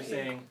 basically, he was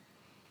saying,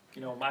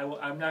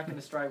 I'm not going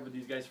to strive with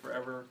these guys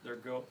forever. They're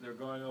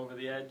going over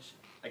the edge.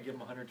 I give them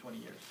 120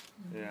 years,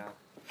 Yeah.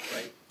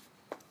 right?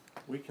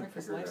 We can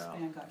His figure it out.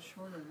 lifespan got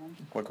shorter, right?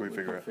 What can we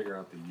figure can out? figure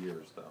out the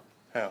years though,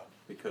 How?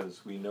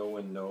 because we know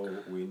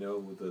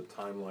the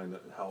timeline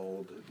that how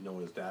old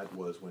Noah's dad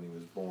was when he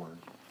was born,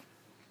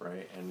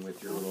 right? And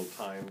with your little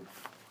time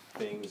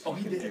things. Oh,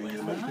 he you can did do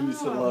your last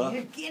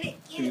Methuselah, Get it.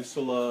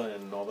 Methuselah,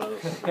 and all that other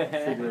stuff.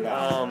 Figure it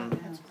out.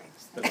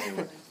 But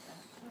anyway,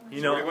 You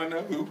So know, anyone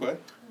know who?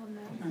 What?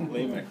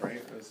 Lamech,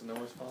 right? Was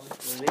Noah's father?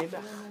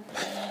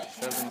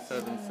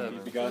 777. He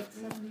begot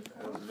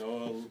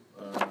Noah.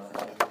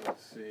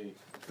 Let's see.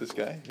 This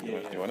guy?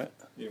 You want it?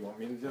 You want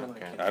me to do it?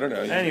 Okay. I don't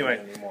know. Anyway.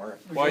 Anymore.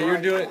 While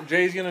you're doing,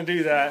 Jay's gonna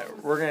do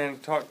that. We're gonna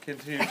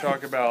continue to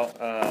talk about.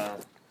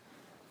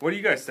 What do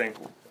you guys think?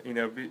 You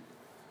know,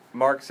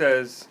 Mark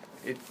says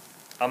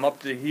I'm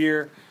up to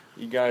here.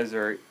 You guys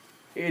are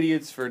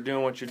idiots for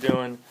doing what you're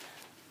doing.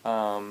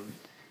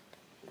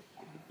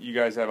 You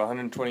guys have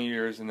 120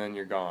 years and then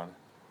you're gone.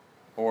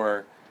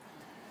 Or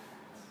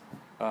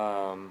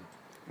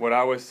what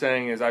I was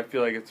saying is I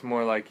feel like it's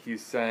more like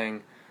he's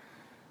saying,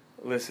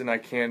 listen, I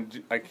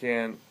can't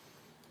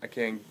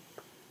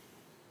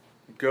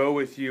go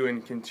with you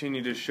and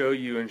continue to show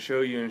you and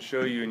show you and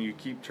show you, and you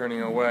keep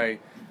turning away.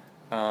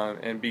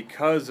 And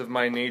because of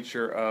my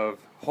nature of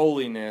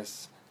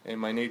holiness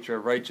and my nature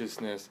of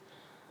righteousness,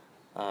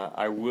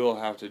 I will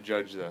have to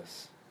judge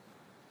this.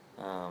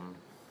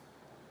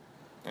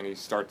 And he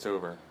starts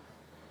over.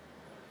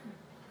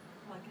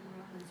 Like in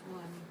Romans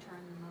 1, you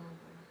turn them over.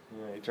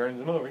 Yeah, he turns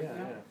them over,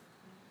 yeah.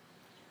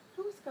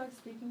 Who is God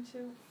speaking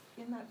to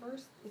in that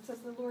verse? It says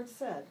the Lord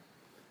said.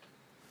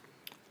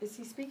 Is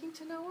he speaking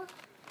to Noah?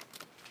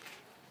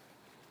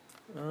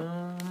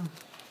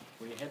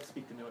 We had to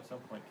speak to Noah at some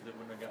point because it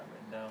wouldn't have gotten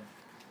written down.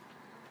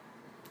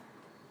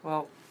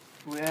 Well,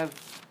 we have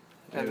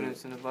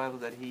evidence in the Bible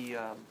that he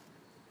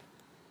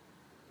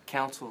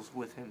counsels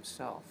with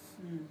himself.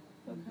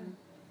 Okay.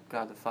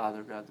 God the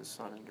Father, God the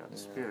Son, and God the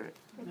Spirit.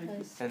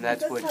 Okay. And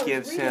that's what how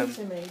gives it's reading him,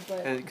 to me,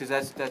 but because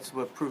that's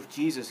what proof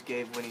Jesus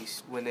gave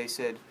when they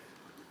said,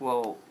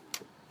 well,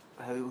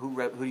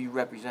 who do you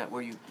represent?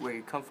 Where you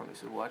come from? He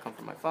said, well, I come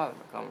from my Father.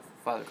 My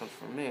Father comes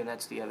from me, and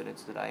that's the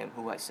evidence that I am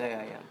who I say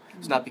I am.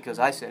 It's not because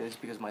I said it; it's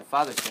because my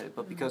Father said it.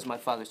 But because my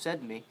Father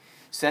sent me,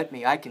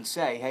 I can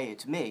say, hey,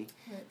 it's me,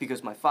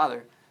 because my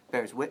Father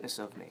bears witness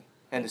of me,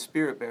 and the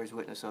Spirit bears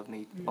witness of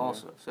me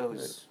also. So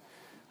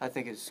I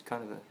think it's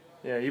kind of a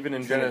Even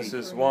in Trinity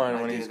Genesis 1,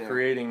 when idea he's there.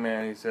 creating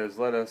man, he says,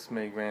 let us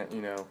make man,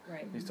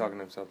 right. he's talking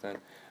to himself then.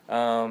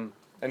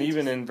 And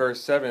even in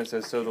verse 7, it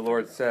says, so the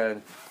Lord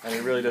said, and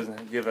it really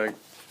doesn't give it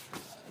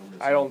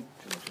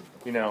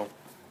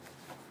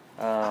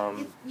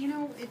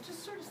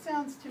just sort of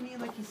sounds to me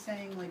like he's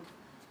saying, like,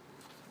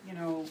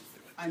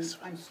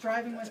 I'm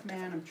striving with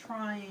man, I'm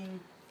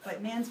trying,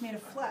 but man's made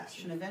of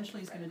flesh, and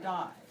eventually he's going to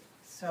die.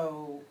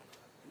 So,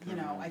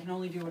 I can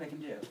only do what I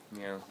can do.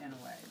 Yeah. In a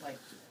way, like.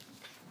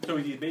 So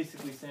he's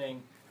basically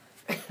saying,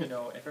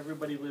 if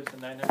everybody lives to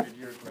 900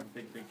 years, we're in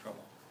big, big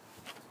trouble.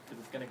 Because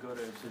it's going to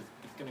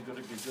go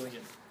to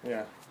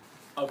gazillions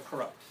of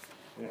corrupt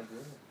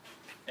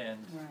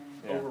and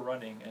Yeah.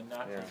 overrunning and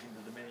not Yeah. taking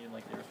the dominion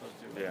like they were supposed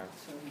to. Yeah.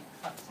 So he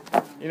cuts it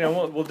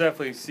down. We'll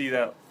definitely see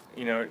that,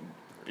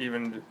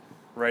 even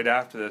right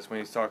after this when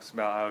he talks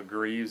about how it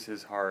grieves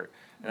his heart.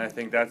 And I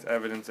think that's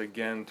evidence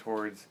again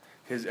towards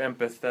his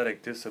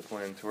empathetic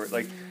discipline toward,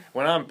 like,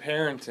 when I'm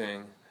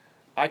parenting,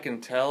 I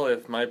can tell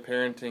if my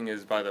parenting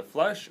is by the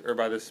flesh or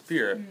by the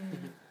Spirit.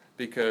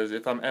 Because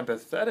if I'm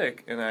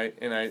empathetic and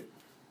I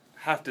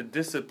have to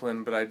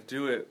discipline, but I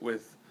do it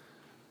with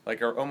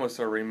like almost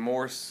a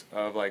remorse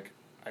of like,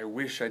 I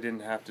wish I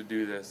didn't have to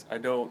do this. I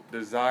don't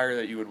desire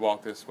that you would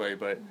walk this way,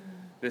 but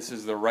this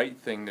is the right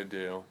thing to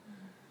do.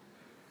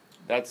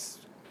 That's,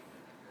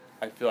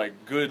 I feel like,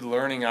 good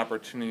learning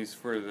opportunities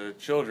for the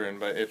children.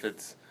 But if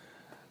it's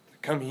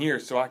come here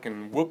so I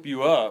can whoop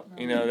you up,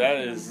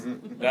 that is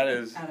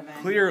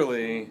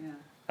clearly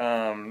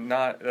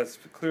that's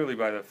clearly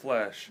by the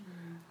flesh.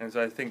 And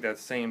so I think that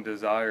same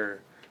desire,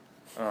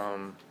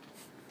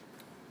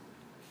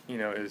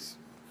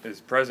 is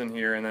present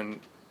here and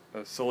then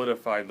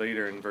solidified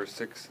later in verse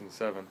 6 and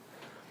 7.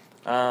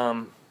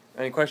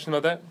 Any question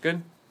about that?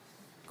 Good?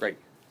 Great.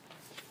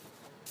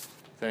 Does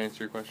that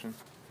answer your question?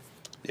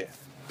 Yeah.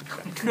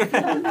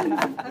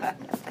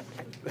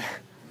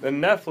 The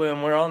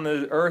Nephilim were on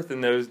the earth in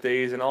those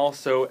days and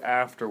also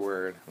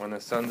afterward, when the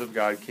sons of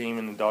God came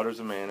and the daughters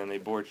of man, and they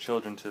bore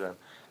children to them.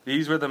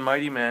 These were the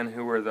mighty men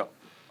who were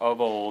of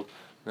old,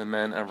 the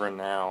men of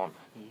renown.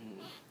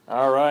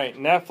 All right,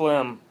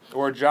 Nephilim,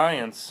 or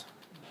giants,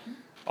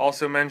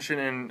 also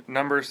mentioned in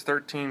Numbers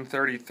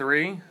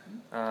 13:33,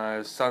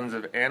 sons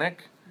of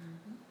Anak.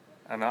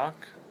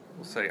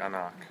 We'll say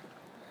Anak.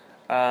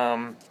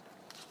 And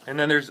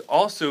then there's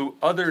also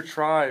other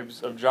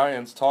tribes of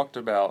giants talked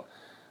about.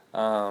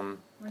 Weren't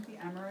the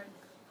Amorite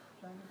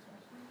giants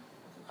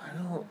also? I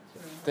don't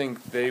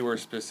think they were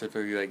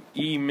specifically like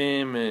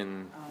Emim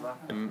and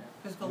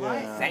Because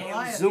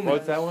Goliath.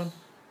 what's that one?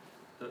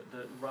 The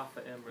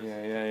Raphaim.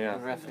 Yeah.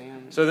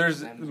 Raphaim, So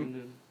there's,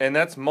 Zamzum. and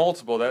that's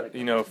multiple. That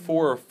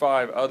 4 or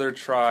 5 other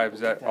tribes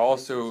that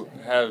also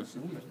have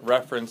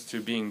reference to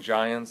being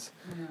giants.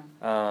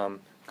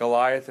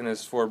 Goliath and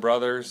his 4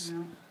 brothers,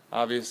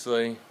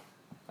 obviously.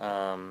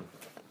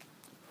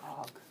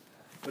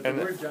 But the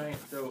word giant,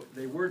 so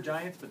they were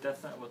giants, but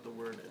that's not what the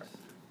word is.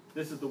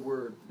 this is the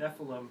word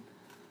Nephilim.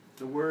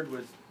 The word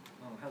was,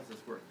 oh, how's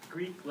this work?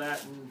 Greek,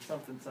 Latin,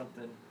 something,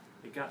 something.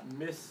 It got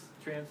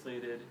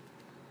mistranslated.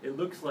 It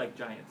looks like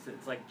giants.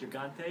 It's like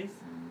gigantes,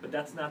 but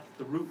that's not,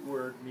 the root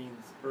word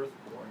means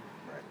earthborn.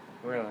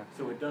 Really?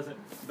 So it doesn't,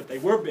 but they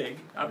were big.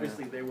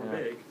 Obviously they were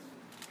big,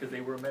 because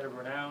they were men of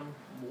renown,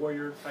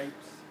 warrior types.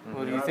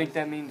 Well, do you think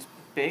that means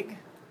big,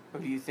 or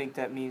do you think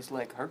that means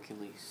like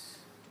Hercules?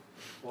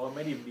 Well, it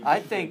might even be I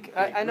big, think big,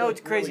 like I know it's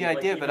a crazy really,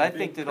 like idea, but even I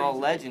think big, that all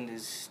crazy.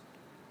 legend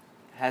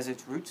has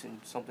its roots in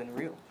something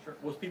real. Sure.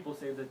 Most people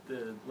say that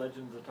the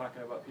legends are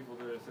talking about people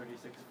that are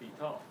 36 feet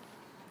tall.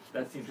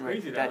 That seems Right,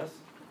 crazy to that- us.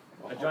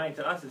 A giant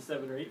to us is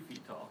 7 or 8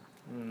 feet tall.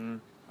 Mm-hmm.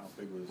 How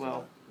big was,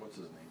 Well- what's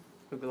his name?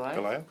 Who, Goliath?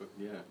 Goliath?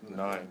 Yeah.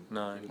 9.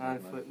 9.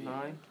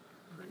 9'9".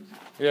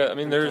 Yeah, I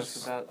mean, It there's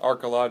talks about-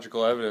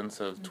 archaeological evidence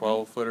of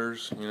 12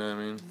 footers, you know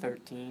what I mean?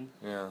 13.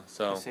 Yeah, The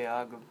so.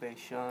 Sayag of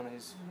Beishan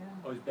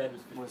Oh, his bed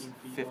was was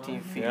 15 feet 15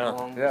 long. feet Yeah,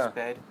 long, yeah. his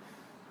bed.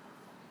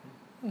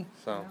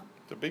 So,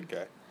 The big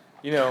guy.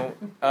 you know,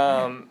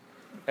 and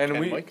Ken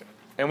we Micah.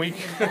 and we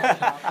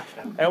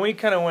and we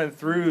kind of went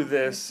through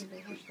this,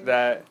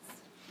 that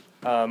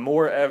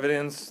more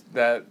evidence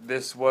that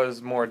this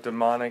was more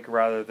demonic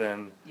rather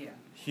than Yeah.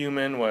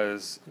 human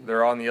was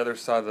they're on the other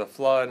side of the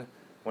flood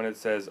when it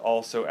says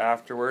also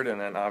afterward, and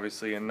then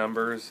obviously in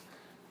Numbers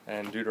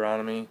and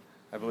Deuteronomy,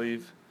 I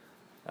believe,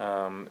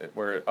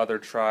 where other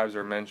tribes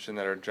are mentioned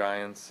that are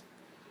giants.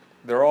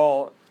 They're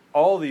all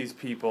these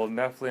people,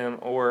 Nephilim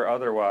or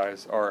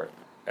otherwise, are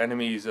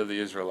enemies of the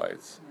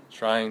Israelites,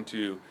 trying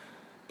to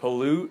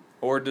pollute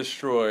or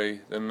destroy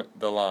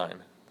the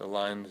line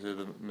to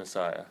the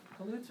Messiah.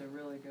 Pollute's a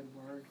really good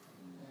word.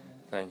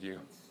 Thank you.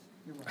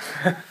 You're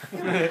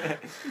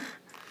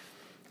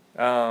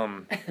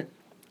welcome.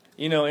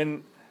 You know,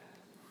 and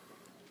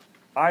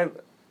I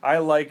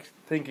like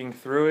thinking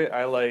through it.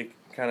 I like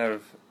kind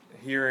of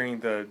hearing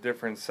the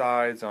different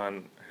sides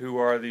on who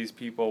are these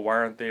people, why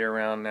aren't they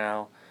around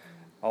now,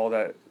 all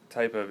that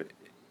type of.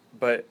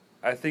 But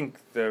I think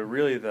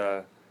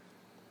the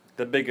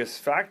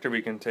biggest factor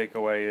we can take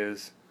away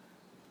is,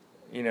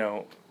 you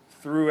know,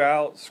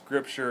 throughout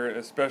Scripture,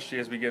 especially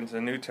as we get into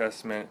the New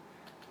Testament,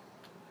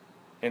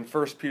 in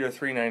 1 Peter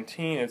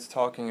 3:19, it's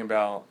talking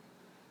about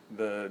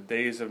the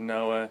days of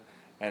Noah,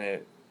 and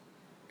it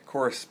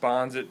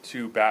corresponds it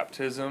to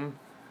baptism,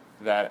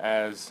 that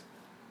as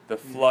the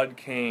flood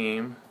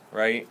came,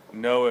 right,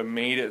 Noah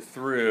made it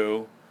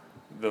through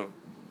the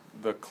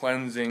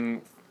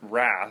cleansing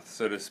wrath,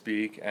 so to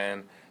speak,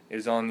 and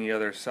is on the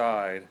other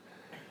side.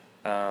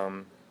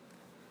 And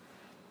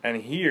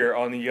here,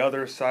 on the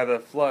other side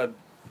of the flood,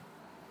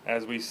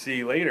 as we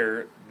see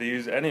later,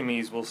 these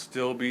enemies will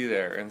still be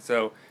there. And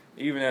so,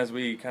 even as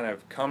we kind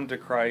of come to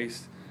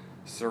Christ,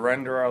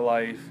 surrender our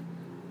life,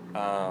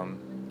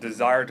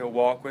 desire to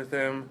walk with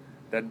Him,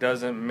 that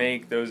doesn't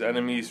make those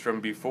enemies from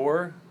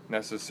before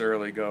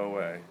necessarily go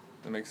away.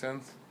 Does that make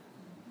sense?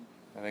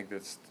 I think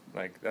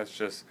that's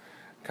just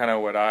kind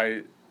of what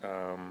I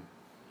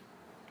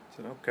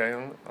said. Okay,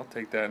 I'll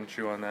take that and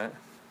chew on that.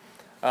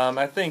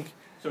 I think.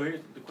 So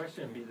here's the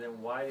question: would be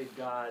then, why did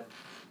God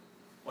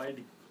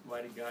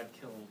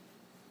kill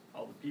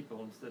all the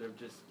people instead of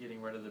just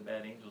getting rid of the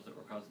bad angels that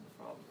were causing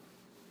the problem?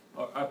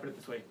 Or I'll put it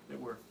this way: that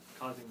were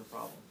causing the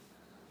problem.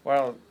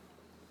 Well,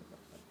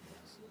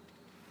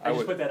 I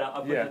just put that out.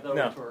 I'll put that out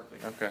rhetorically.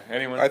 Okay.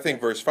 Anyone? I think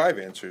verse 5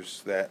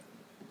 answers that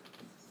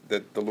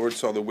the Lord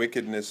saw the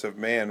wickedness of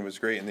man was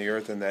great in the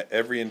earth, and that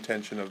every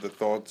intention of the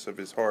thoughts of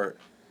his heart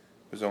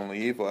was only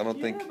evil. I don't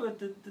Yeah, think. but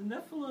the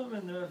Nephilim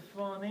and the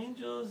fallen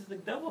angels, the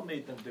devil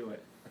made them do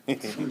it.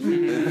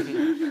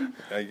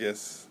 I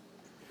guess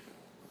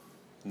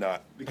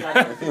not. The guy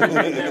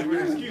that were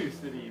excuse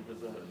that he was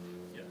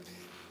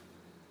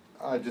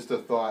Just a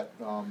thought,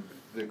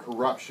 the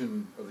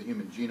corruption of the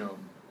human genome,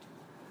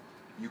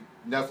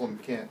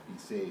 Nephilim can't be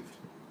saved.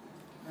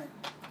 Right.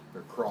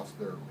 They're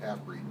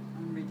half-breed.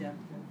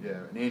 Redemptive. Yeah,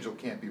 an angel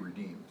can't be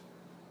redeemed.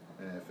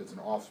 And if it's an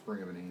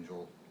offspring of an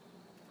angel,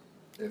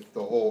 if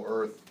the whole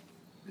earth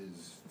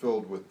is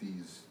filled with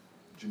these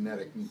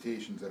genetic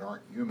mutations that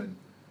aren't human,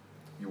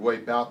 you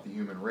wipe out the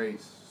human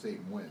race,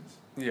 Satan wins.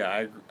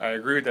 Yeah, I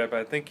agree with that, but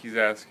I think he's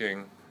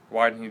asking,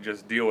 why didn't he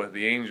just deal with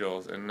the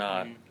angels and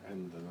not?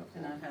 And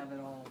not have it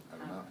all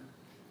happen.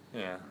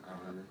 Yeah,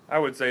 I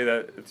would say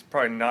that it's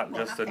probably not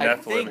just a I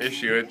Nephilim think-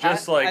 issue. It's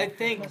just I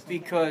think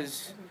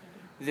because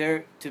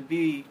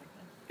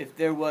if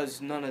there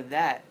was none of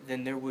that,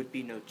 then there would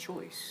be no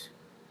choice.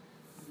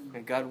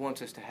 And God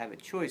wants us to have a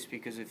choice,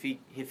 because if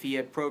he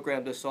had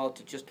programmed us all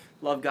to just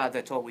love God,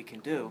 that's all we can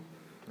do.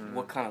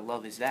 What kind of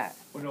love is that?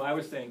 Well, no, I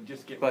was saying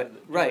just get But rid of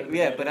the, right, get rid of the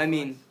yeah, bad but I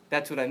influence. mean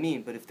that's what I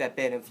mean. But if that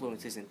bad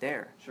influence isn't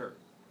there, Sure.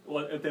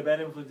 Well, if the bad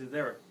influence is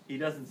there, he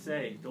doesn't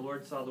say the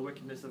Lord saw the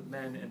wickedness of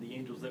men and the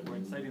angels that were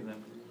inciting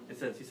them. It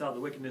says he saw the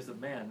wickedness of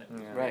man that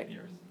was Right. the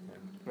earth.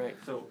 right?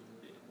 So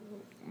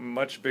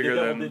much the bigger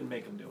devil than didn't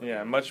make him do it.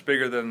 yeah, much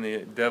bigger than the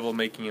devil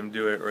making him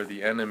do it, or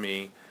the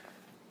enemy,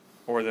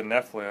 or the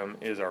Nephilim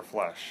is our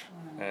flesh,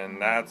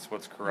 and that's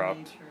what's corrupt.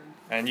 Nature.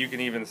 And you can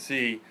even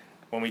see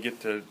when we get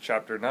to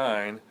chapter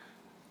 9,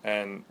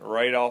 and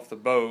right off the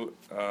boat,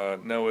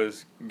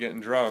 Noah's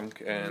getting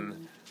drunk,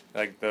 and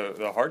like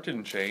the heart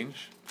didn't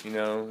change. You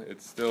know,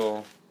 it's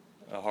still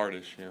a heart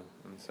issue,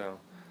 and so.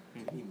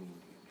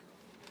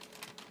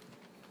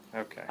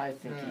 Okay. I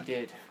think he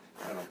did.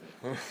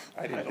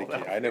 I didn't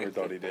think I never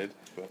thought he did.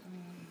 But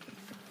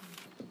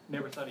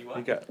Never thought he was.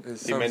 He got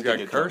his He sons meant to got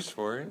get cursed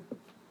for it.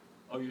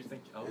 Oh, you're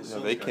thinking. Oh, His no,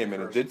 sons they got came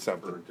in and cursed did for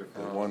something. a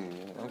different- The one.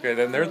 Okay,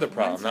 then they're the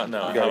problem, not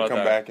Noah. You How got to about come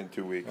that? back in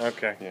 2 weeks.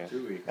 Okay. Yeah.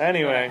 2 weeks.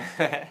 Anyway,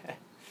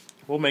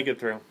 we'll make it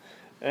through.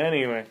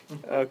 Anyway,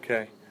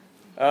 okay.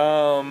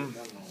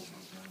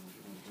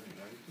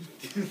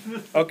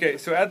 Okay,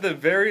 so at the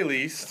very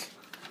least,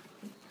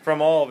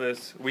 from all of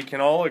this, we can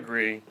all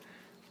agree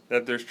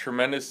that there's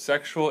tremendous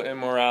sexual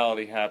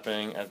immorality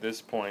happening at this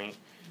point,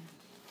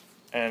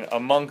 and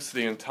amongst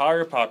the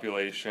entire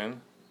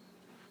population,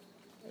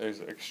 there's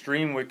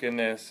extreme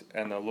wickedness,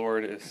 and the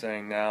Lord is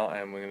saying now,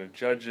 I'm going to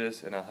judge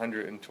this in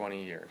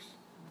 120 years.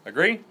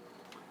 Agree?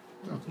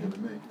 Sounds good to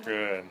me.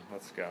 Good.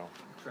 Let's go.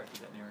 Track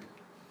with that narrative.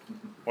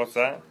 What's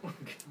that?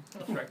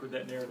 Track with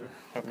that narrative.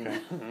 Okay.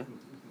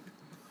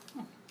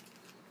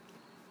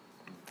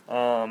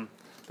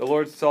 The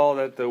Lord saw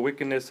that the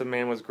wickedness of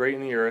man was great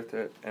in the earth,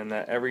 and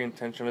that every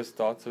intention of his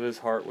thoughts of his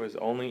heart was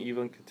only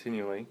evil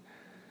continually.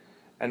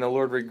 And the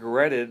Lord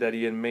regretted that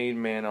he had made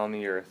man on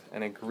the earth,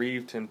 and it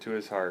grieved him to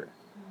his heart.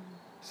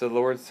 So the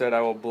Lord said,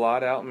 I will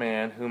blot out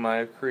man, whom I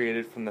have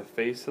created from the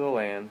face of the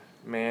land,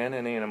 man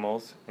and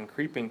animals, and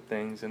creeping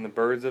things, and the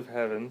birds of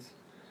heavens,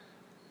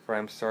 for I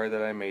am sorry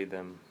that I made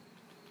them.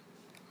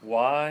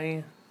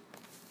 Why?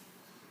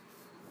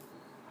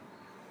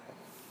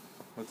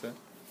 What's that?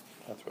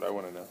 That's what I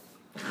want to know.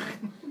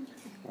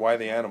 Why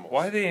the animals?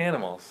 Why the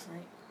animals?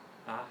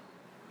 Ah,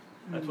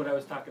 that's what I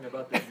was talking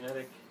about, the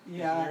genetic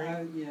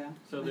engineering. Yeah.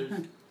 So there's,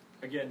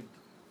 again,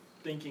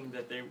 thinking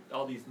that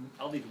all these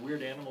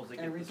weird animals that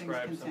get Everything's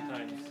described sometimes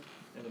contaminated.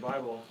 in the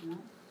Bible, Yeah.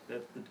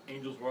 that the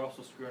angels were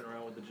also screwing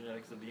around with the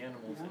genetics of the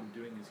animals Yeah. and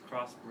doing this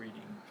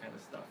crossbreeding kind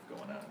of stuff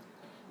going on.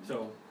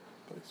 So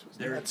Place was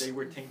they nuts.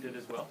 were tainted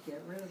as well.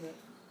 Get rid of it.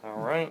 All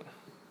right.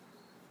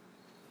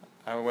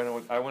 I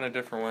went a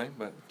different way,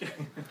 but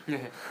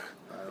I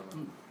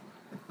don't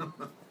know.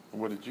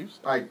 What did you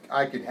say?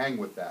 I could hang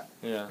with that.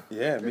 yeah.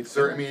 Yeah, me It's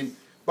I mean,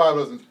 Bible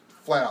doesn't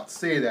flat out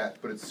say that,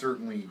 but it's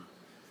certainly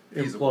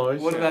feasible.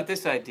 Implies. What about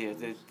this idea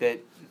that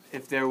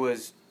if there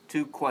was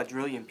 2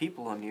 quadrillion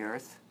people on the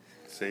earth,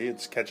 See,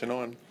 it's catching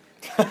on.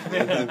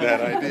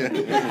 That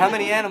idea. how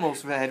many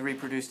animals had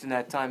reproduced in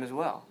that time as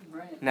well?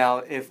 Right. Now,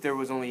 if there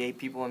was only 8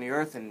 people on the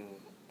earth and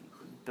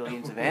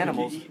billions of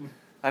animals,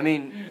 I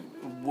mean,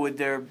 would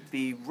there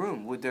be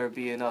room? Would there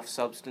be enough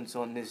substance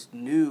on this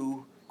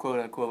new,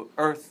 quote-unquote,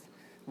 earth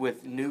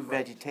with new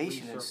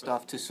vegetation and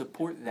stuff to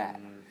support that?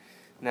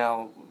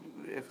 Now,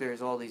 if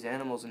there's all these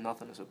animals and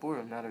nothing to support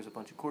them, now there's a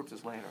bunch of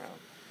corpses laying around.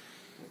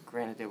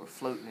 Granted, they were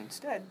floating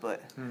instead,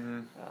 but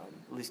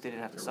at least they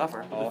didn't have to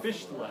suffer. The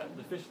fish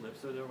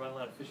lived, so there wasn't a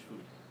lot of fish food.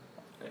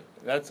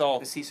 That's all.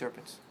 The sea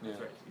serpents. Yeah.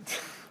 That's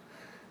right.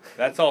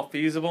 That's all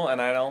feasible,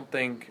 and I don't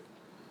think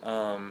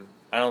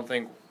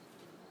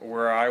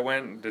where I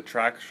went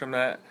detracts from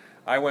that.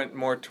 I went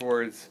more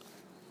towards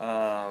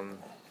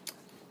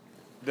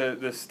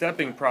the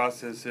stepping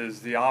process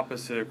is the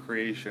opposite of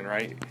creation,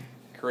 right?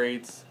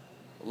 Creates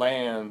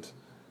land,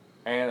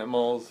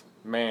 animals,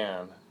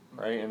 man,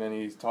 right? And then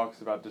he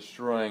talks about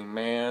destroying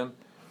man,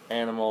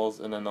 animals,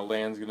 and then the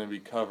land's going to be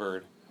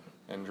covered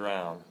and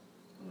drowned.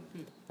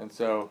 And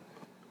so,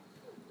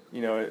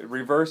 you know, it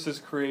reverses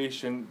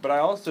creation, but I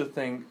also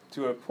think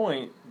to a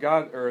point,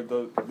 God or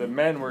the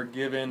men were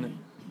given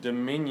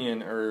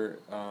dominion or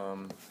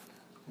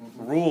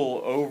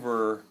rule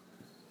over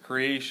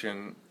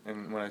creation,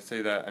 and when I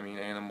say that, I mean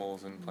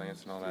animals and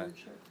plants and all that.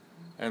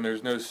 And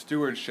there's no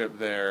stewardship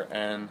there,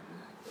 and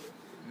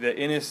the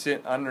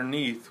innocent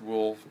underneath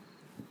will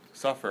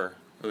suffer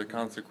for the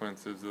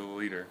consequences of the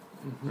leader.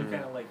 So kind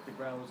of like the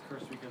ground was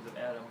cursed because of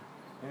Adam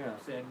Yeah.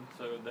 sin,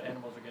 so the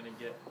animals are going to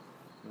get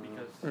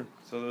because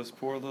So those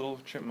poor little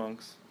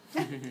chipmunks.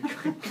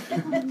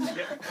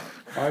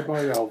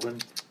 Bye-bye, Alvin.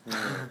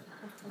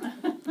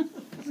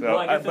 So, Well,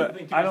 I guess the other but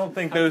thing too I is don't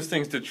think how those could-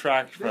 things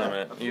detract from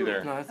it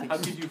either. No, I think how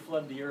could you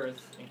flood the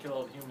earth and kill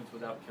all the humans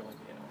without killing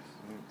the animals?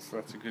 So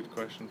that's a good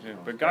question too.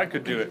 But God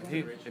could do it.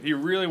 If He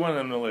really wanted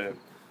them to live,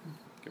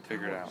 He could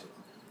figure it out.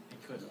 He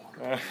could.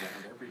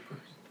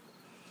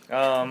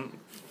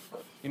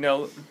 You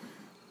know,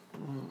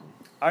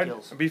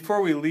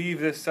 before we leave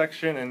this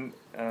section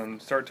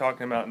and start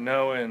talking about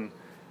Noah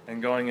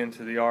and going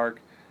into the ark,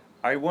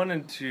 I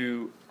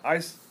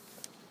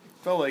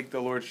felt like the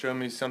Lord showed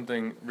me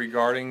something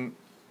regarding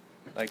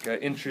like an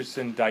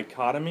interesting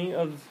dichotomy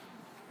of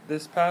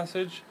this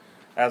passage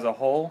as a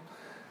whole.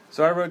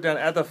 So I wrote down,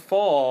 at the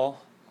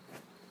fall,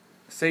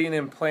 Satan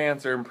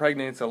implants or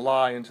impregnates a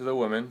lie into the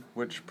woman,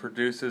 which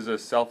produces a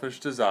selfish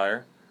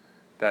desire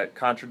that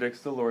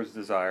contradicts the Lord's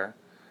desire.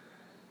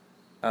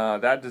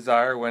 That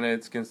desire, when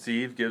it's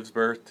conceived, gives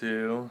birth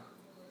to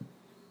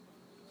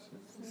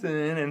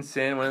sin, and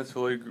sin, when it's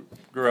fully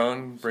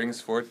grown,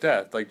 brings forth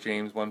death, like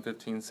James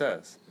 1:15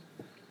 says.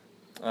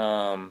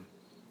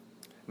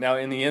 Now,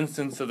 in the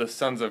instance of the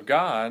sons of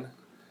God,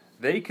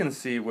 they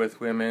conceive with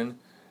women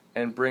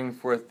and bring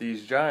forth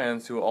these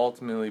giants who will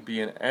ultimately be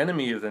an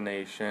enemy of the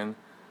nation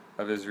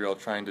of Israel,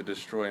 trying to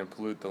destroy and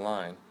pollute the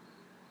line.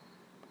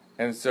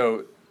 And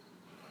so,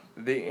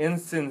 the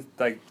instance,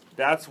 like,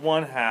 that's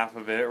one half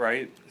of it,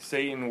 right?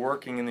 Satan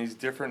working in these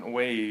different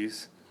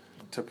ways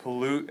to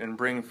pollute and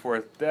bring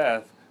forth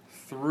death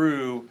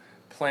through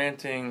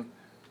planting,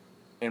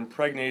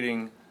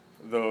 impregnating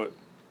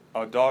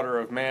a daughter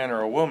of man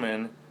or a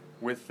woman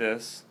with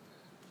this.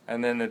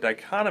 And then the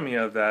dichotomy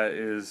of that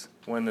is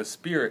when the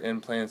Spirit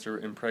implants or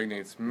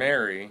impregnates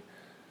Mary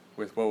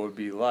with what would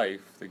be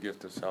life, the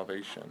gift of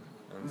salvation.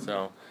 And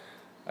so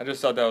I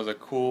just thought that was a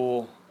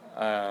cool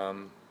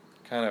kind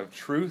of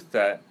truth,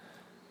 that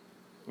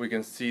we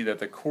can see that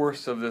the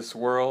course of this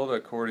world,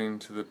 according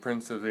to the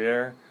Prince of the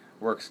Air,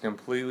 works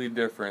completely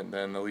different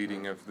than the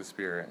leading of the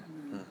Spirit,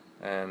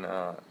 and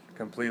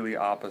completely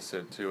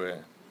opposite to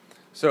it.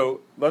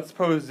 So let's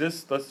throw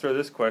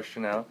this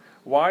question out.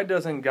 Why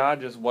doesn't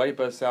God just wipe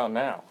us out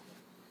now?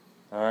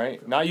 All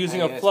right, not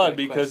using a flood,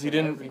 because he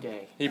didn't.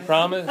 He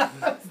promised.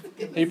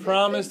 He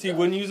promised he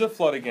wouldn't use a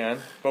flood again,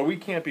 but we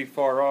can't be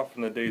far off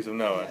from the days of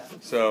Noah.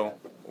 So,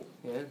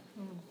 Yeah.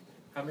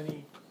 How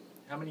many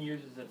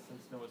years is it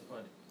since Noah's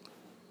flood?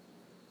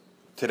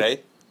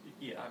 Today?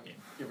 Yeah, I mean,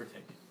 give or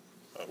take.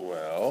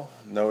 Well,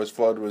 Noah's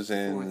flood was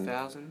in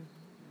 4,000,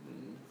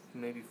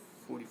 maybe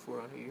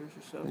 4,400 years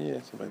or so.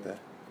 yeah, something like that.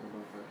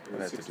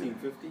 I'd have to do-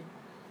 1650?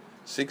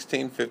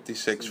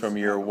 1656 from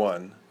year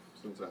one.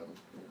 Since Adam.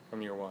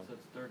 from year one. So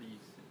it's 30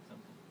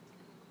 something.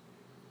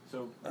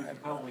 So you can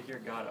probably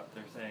hear God up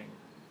there saying,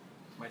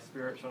 "My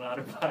spirit shall not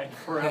abide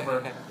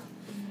forever."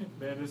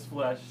 Man is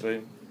flesh.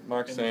 So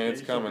Mark's and saying his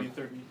it's days shall be coming.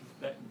 30,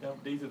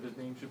 days of his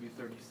name should be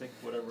 36,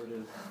 whatever it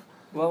is.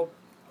 Well,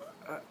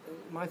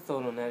 my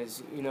thought on that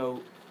is,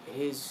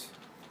 his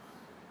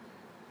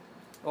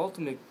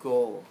ultimate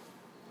goal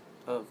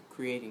of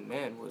creating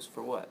man was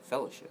for what?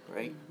 Fellowship,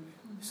 right?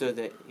 So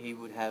that he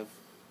would have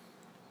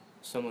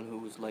someone who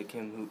was like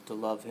him, to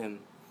love him,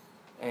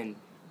 and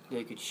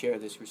they could share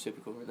this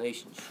reciprocal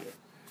relationship,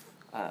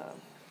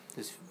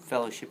 this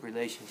fellowship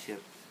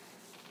relationship.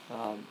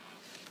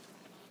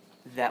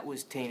 That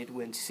was tainted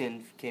when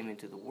sin came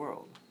into the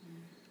world.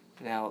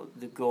 Now,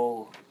 the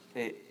goal,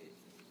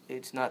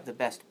 it's not the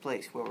best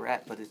place where we're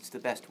at, but it's the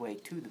best way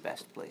to the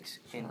best place,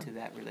 into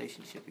that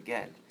relationship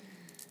again.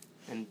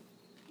 And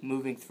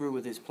moving through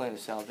with his plan of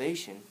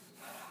salvation,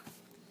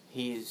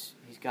 he's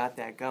got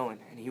that going,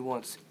 and he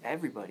wants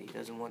everybody. He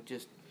doesn't want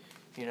just,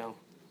 he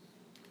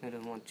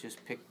doesn't want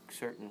just pick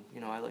certain,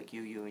 I like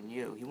you, you, and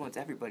you. He wants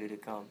everybody to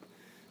come.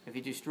 If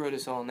he destroyed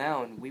us all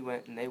now and we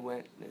went and they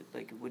went,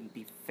 it wouldn't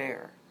be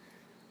fair,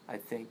 I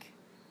think.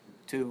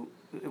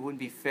 It wouldn't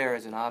be fair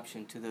as an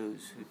option to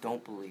those who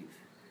don't believe.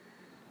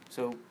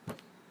 So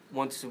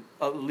once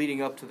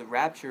leading up to the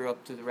rapture of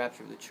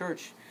the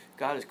church,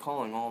 God is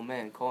calling all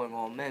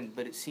men,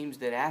 but it seems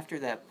that after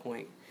that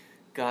point,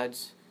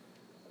 God's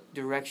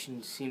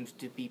direction seems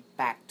to be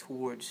back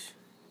towards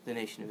the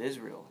nation of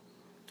Israel,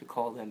 to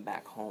call them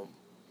back home,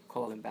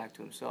 call them back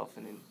to himself.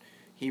 And in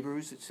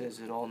Hebrews it says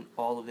that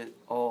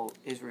all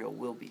Israel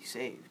will be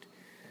saved.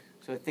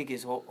 So I think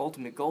his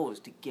ultimate goal is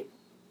to get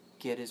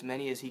as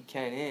many as he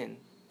can in,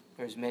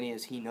 or as many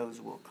as he knows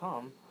will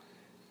come,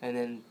 and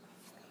then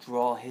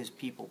draw his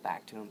people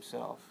back to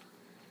himself.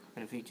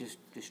 And if he just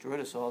destroyed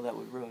us all, that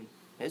would ruin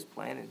his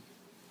plan, and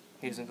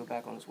he doesn't go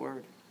back on his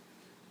word.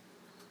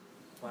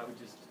 Well, I would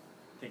just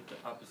take the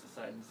opposite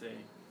side and say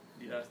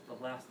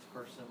the last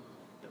person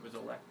that was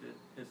elected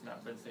has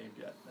not been saved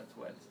yet. That's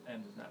why its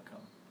end has not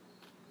come.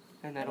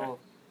 And that all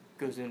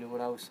goes into what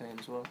I was saying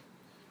as well.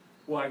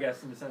 Well, I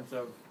guess in the sense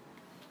of,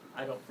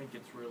 I don't think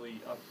it's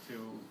really up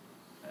to,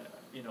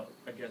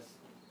 I guess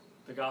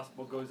the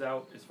gospel goes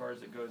out as far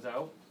as it goes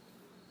out,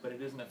 but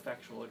it isn't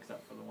effectual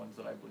except for the ones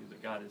that I believe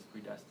that God is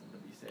predestined to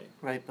be saved.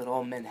 Right, but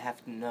all men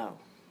have to know,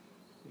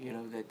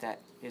 that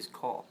is a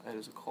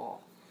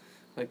call.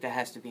 Like, that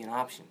has to be an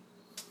option.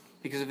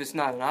 Because if it's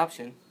not an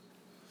option,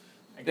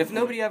 if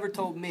nobody ever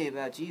told me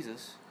about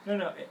Jesus,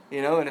 No.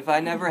 and if I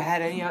never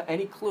had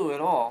any clue at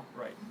all,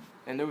 Right.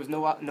 and there was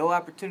no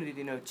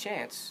opportunity, no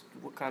chance,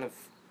 what kind of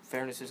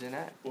fairness is in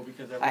that? Well,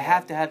 because I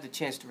have to have the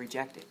chance to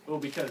reject it. Well,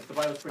 because the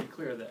Bible's pretty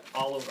clear that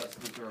all of us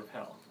deserve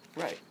hell.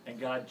 Right. And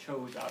God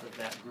chose out of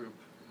that group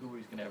who he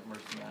was going to have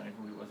mercy on and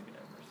who he wasn't going to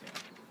have mercy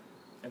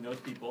on. And those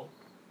people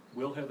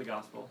will hear the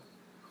gospel,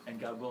 and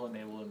God will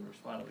enable them to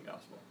respond to the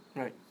gospel.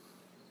 Right.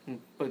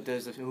 But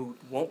those who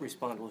won't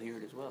respond will hear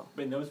it as well.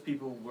 But those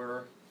people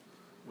were,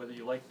 whether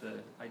you like the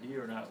idea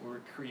or not,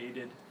 were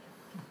created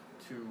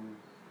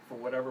for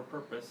whatever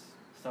purpose,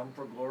 some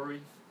for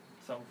glory,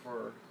 some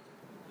for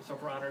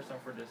honor, some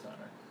for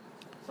dishonor,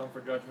 some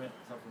for judgment,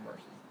 some for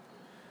mercy.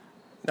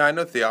 Now, I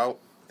know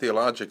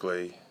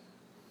theologically,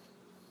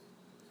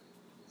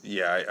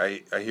 yeah,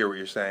 I hear what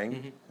you're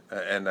saying,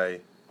 and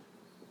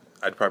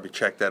I'd probably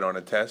check that on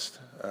a test.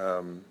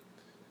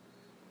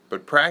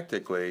 But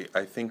practically,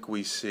 I think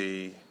we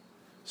see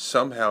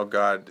somehow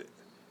God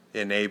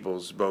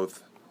enables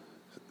both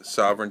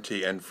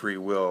sovereignty and free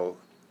will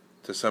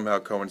to somehow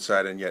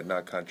coincide and yet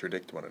not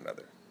contradict one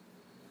another.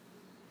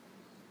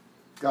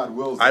 God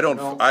wills. I don't.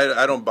 No.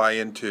 I don't buy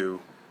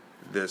into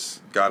this.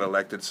 God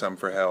elected some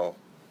for hell.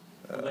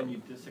 Well, then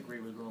you disagree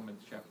with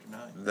Romans chapter 9.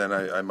 Then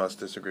I must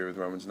disagree with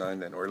Romans 9.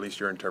 Then, or at least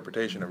your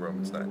interpretation of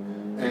Romans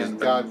 9. And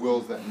God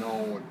wills that no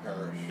one would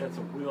perish. That's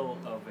a will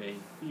of a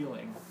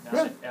feeling, not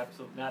Yeah. an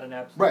absolute, not an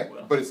absolute Right,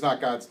 will. but it's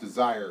not God's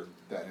desire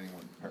that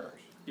anyone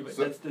perish. Yeah, but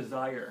So- that's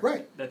desire.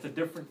 Right. That's a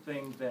different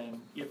thing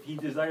than, if he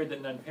desired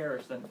that none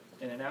perish, then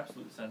in an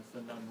absolute sense,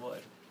 then none would.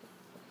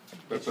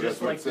 That's It's what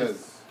just it like this.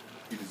 says.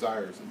 He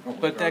desires and no one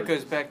But that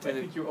perishes. goes back I to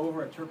the think you're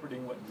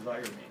over-interpreting what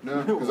desire means.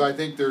 No, because I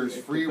think there's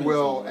free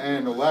will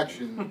and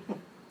election,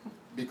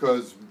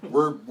 because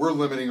we're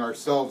limiting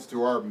ourselves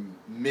to our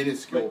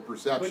minuscule But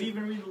perception.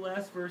 even read the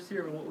last verse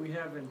here and what we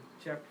have in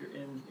chapter,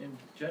 in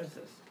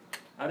Genesis.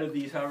 Out of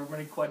these however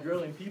many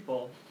quadrillion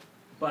people,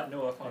 but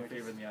Noah found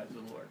favor in the eyes of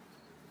the Lord.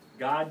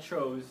 God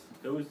chose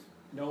those,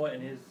 Noah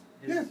and his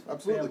Yeah,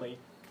 absolutely. family,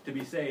 to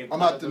be saved. I'm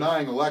out not of those-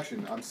 denying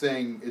election. I'm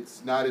saying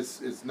it's not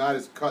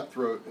as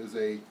cutthroat as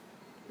a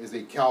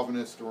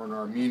Calvinist or an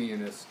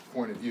Arminianist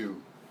point of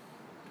view.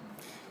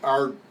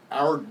 Our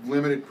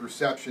limited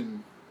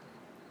perception,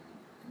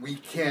 we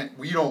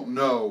don't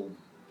know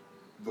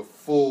the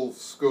full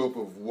scope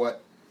of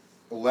what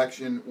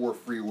election or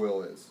free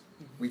will is.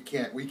 We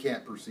can't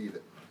perceive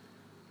it.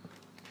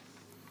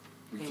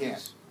 We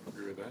can't.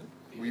 Agree with that.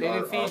 We in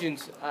are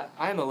Ephesians,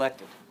 I'm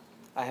elected.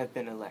 I have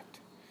been elect.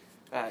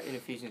 In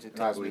Ephesians, it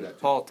And I tells me. believe that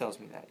too. Paul tells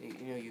me that. You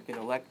know, you've been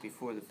elect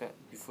before the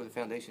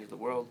foundations of the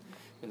world,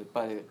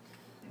 by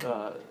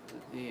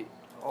the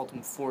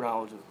ultimate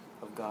foreknowledge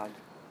of God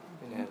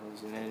in the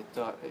heavens. And then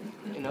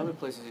in other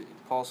places,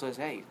 Paul says,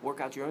 "Hey,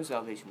 work out your own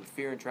salvation with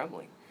fear and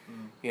trembling."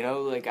 You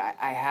know, like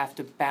I have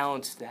to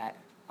balance that.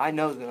 I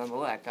know that I'm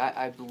elect.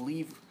 I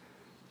believe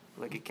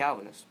like a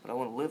Calvinist, but I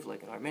want to live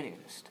like an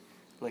Arminianist.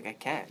 Like I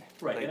can.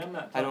 Right, Like, and I'm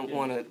not I don't talking-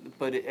 want to.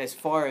 But as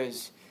far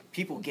as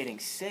people getting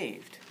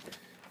saved,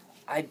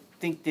 I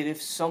think that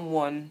if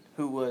someone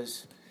who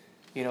was,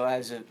 you know,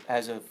 as a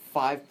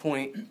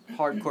 5-point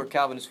hardcore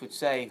Calvinist would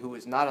say, who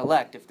is not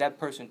elect, if that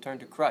person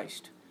turned to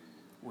Christ,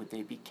 would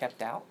they be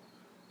kept out?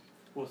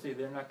 Well, see,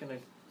 they're not gonna,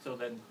 so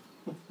then.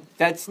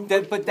 That's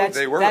that. But that's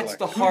They were that's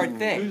the elected. hard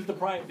thing. Who's the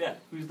prime, yeah,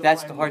 who's the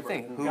That's prime the hard mover?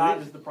 thing. Who God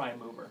is? is the prime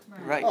mover.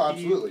 Right. Oh,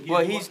 absolutely.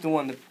 Well, he's the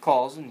one that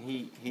calls and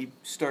he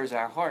stirs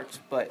our hearts,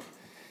 but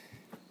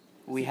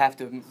we have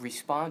to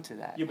respond to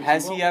that. Yeah, but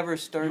Has you he won't- ever you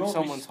stirred won't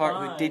someone's heart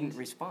who respond. didn't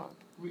respond?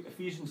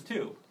 Ephesians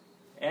 2.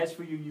 As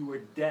for you, you were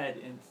dead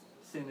in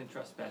sin and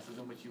trespasses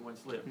in which you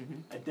once lived.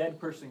 Mhm. A dead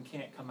person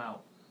can't come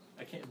out.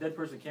 A dead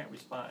person can't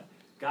respond.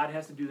 God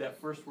has to do that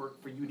first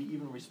work for you to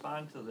even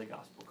respond to the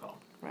gospel call.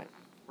 Right.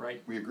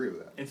 Right? We agree with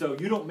that. And so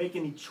you don't make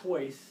any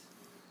choice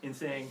in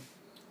saying,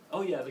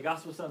 oh yeah, the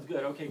gospel sounds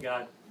good. Okay,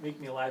 God, make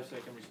me alive so I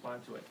can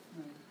respond to it.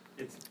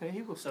 It's And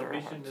he will stir our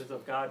salvation hearts. is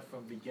of God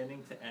from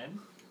beginning to end,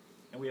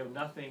 and we have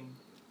nothing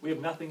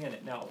in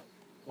it. Now,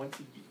 once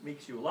he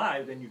makes you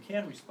alive, then you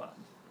can respond.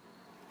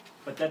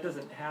 But that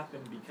doesn't happen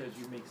because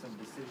you make some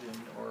decision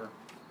or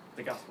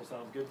the gospel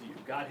sounds good to you.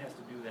 God has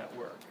to do that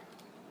work.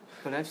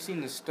 But I've seen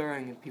the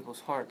stirring in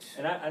people's hearts,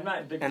 And I'm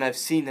not. and I've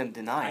seen them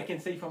deny I it. can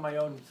say from my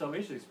own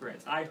salvation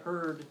experience, I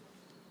heard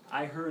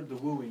the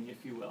wooing,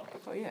 if you will.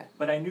 Oh yeah.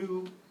 But I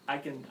knew I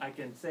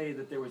can say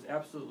that there was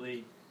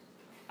absolutely,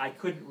 I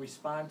couldn't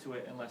respond to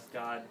it unless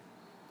God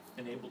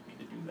enabled me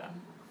to do that.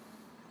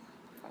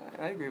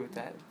 I agree with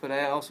that, but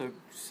I also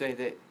say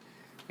that,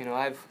 you know,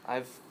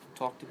 I've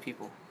talked to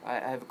people. I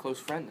have a close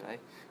friend that I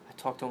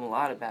talk to him a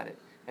lot about it,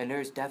 and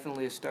there's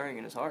definitely a stirring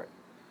in his heart.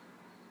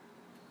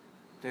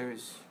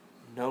 There's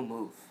no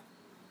move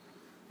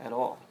at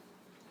all.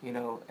 You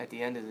know, at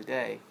the end of the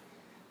day,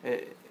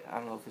 I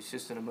don't know if it's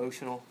just an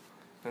emotional,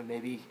 or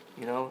maybe,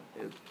 you know,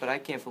 but I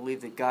can't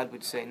believe that God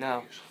would say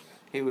no.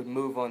 He would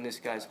move on this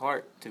guy's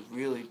heart to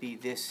really be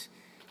this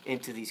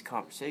into these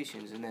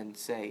conversations, and then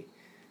say,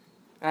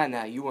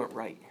 no, you weren't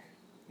right,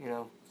 you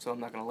know, so I'm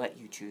not going to let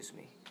you choose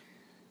me.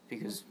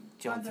 Because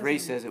John God 3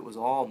 doesn't- says it was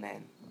all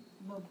men.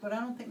 Well, but I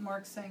don't think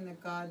Mark's saying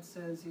that God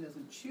says he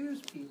doesn't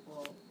choose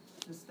people,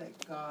 just that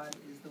God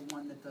is the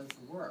one that does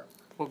the work.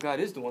 Well, God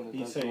is the one that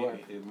He's does the saying,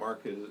 work.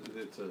 Mark,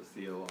 it's a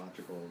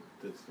theological,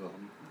 it's what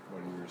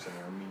you were saying,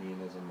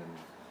 Arminianism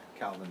and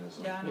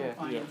Calvinism. Yeah, I don't Yeah.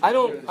 find it.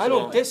 I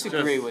don't So,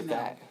 disagree just- with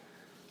that.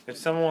 If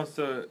someone wants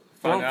to I don't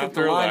find out think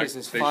the they're line elect, is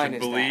as they fine should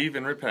as that. believe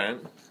and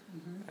repent,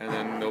 and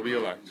then they'll be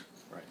elect.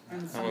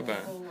 And How some about that?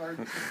 people are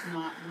just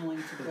not willing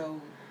to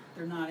go,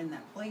 they're not in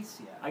that place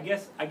yet. I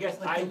guess Like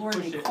I the Lord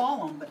push may it.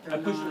 call them, but I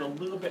they're push it a not.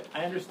 little bit.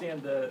 I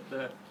understand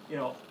the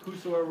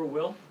whosoever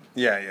will,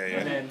 Yeah.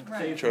 and then Right.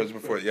 say Chosen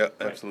before. Yeah, Right.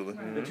 absolutely.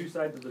 Right. the two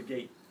sides of the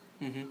gate.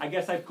 Mm-hmm. I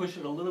guess I push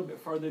it a little bit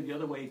further the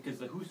other way because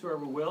the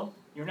whosoever will,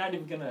 you're not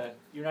even gonna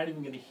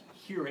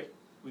hear it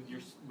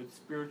with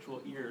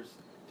spiritual ears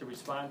to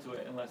respond to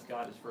it unless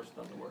God has first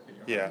done the work in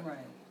your heart. Yeah. Right.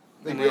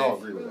 I think we all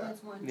agree with that.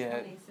 Romans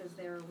 1:20 says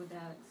they are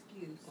without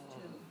excuse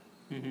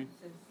too. Mm-hmm. It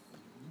says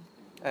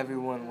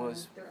Everyone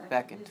was their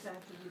beckoned. his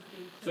attributes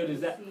being So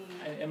does that,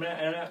 seen.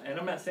 and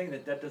I'm not saying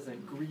that that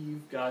doesn't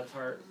grieve God's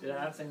heart, I'm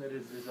not saying that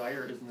his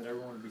desire isn't that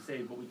everyone would be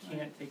saved, but we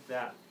can't take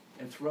that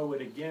and throw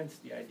it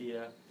against the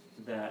idea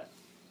that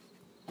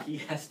he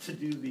has to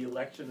do the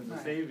election and the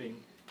Right. saving,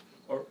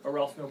 or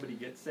else nobody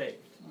gets saved.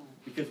 Right.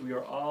 Because we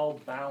are all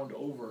bound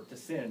over to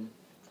sin,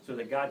 so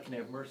that God can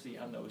have mercy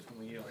on those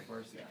whom He has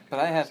mercy on. But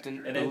I have to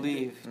And it-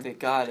 believe that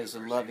God is a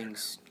loving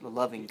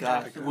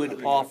God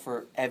would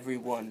offer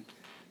everyone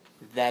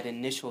that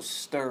initial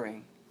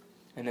stirring,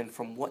 and then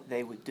from what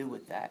they would do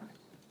with that.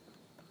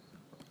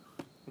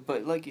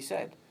 But like you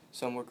said,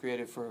 some were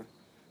created for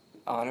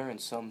honor and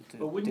some But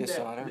to wouldn't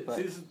dishonor. that, But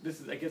this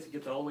is, I guess it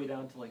gets all the way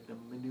down to like the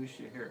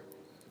minutia here.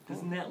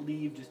 Doesn't that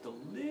leave just a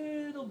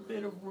little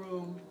bit of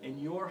room in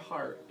your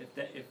heart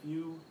if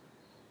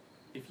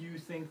you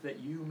think that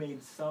you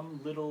made some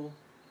little,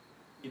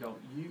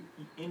 you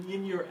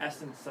in your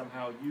essence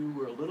somehow you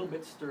were a little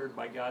bit stirred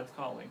by God's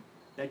calling,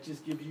 that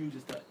just gives you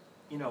just a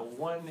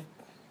 1%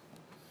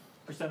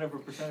 of a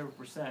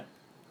percent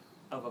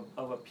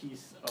of a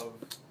piece of,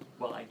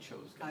 well, I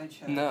chose God. I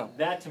chose. no,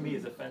 That to me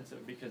is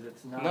offensive because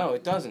it's not. no,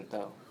 it doesn't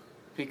though,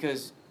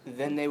 because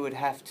then they would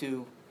have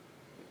to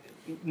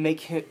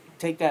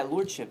take that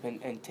lordship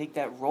and take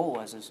that role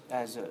as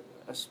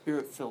a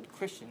spirit-filled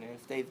Christian. And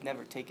if they've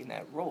never taken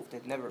that role, if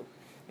they've never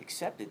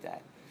accepted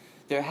that,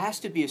 there has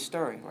to be a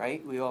stirring,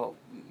 right?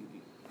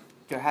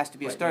 There has to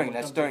be a Right, stirring. no one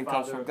That comes to stirring the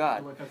comes Father- from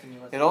God. no one comes to me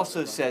unless It the also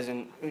Father says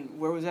in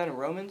where was that in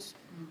Romans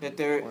that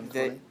there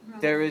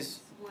is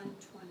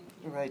Romans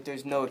 1:20. right.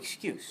 There's no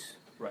excuse.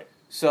 Right.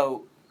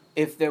 So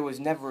if there was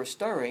never a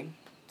stirring,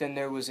 then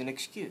there was an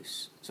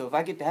excuse. So if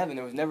I get to heaven,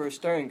 there was never a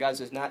stirring. God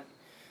says,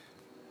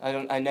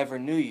 I never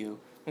knew you.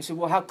 I said,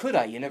 well, how could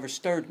I? You never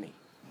stirred me.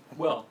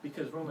 Well,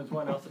 because Romans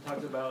 1 also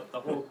talks about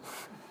the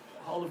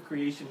all of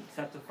creation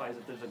testifies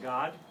that there's a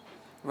God.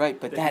 Right,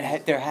 but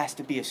there has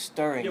to be a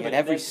stirring Yeah, at but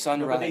every that's- no,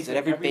 but they sunrise, said at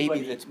every baby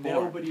everybody- that's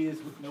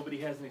born. Nobody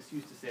has an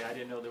excuse to say, I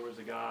didn't know there was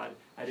a God.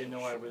 I didn't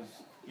know I was,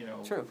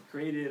 True.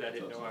 created. I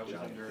didn't know I was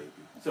under.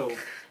 So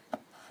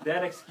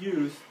that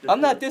excuse.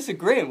 I'm not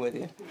disagreeing with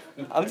you.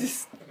 I'm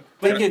just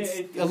But think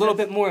it's a little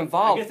bit more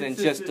involved than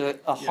just a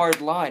yeah.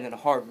 hard line and a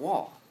hard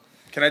wall.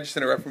 Can I just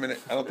interrupt for a minute?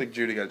 I don't think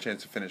Judy got a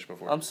chance to finish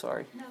before. I'm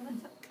sorry. No,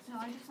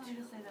 I just wanted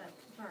to say that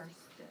first,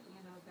 that,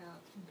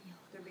 about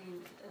there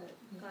being,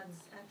 God's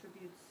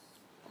attributes,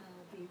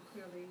 being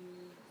clearly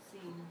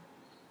seen,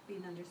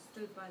 being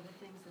understood by the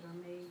things that are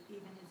made,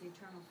 even his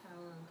eternal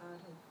power, and God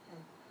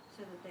had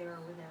said that they are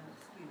without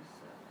excuse,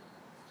 so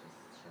it's just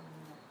showing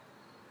that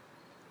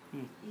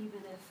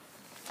even if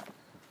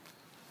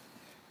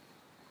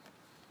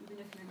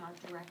you're not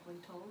directly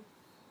told,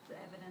 the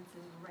evidence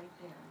is right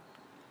there.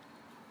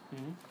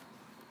 Mm-hmm.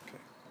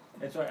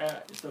 And so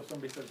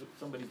if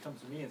somebody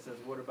comes to me and says,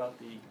 what about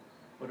the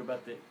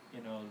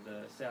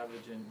the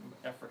savage in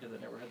Africa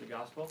that never heard the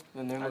gospel?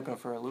 Then they're looking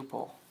for a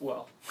loophole.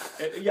 Well,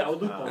 yeah, a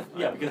loophole.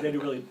 Yeah, because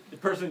the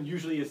person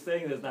usually is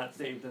saying that is not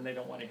saved, and they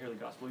don't want to hear the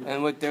gospel either.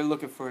 And what they're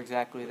looking for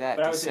exactly that,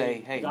 But I to would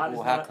say, hey, God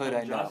well, is how not could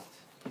I know? unjust.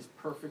 He's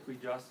perfectly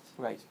just.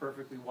 Right. He's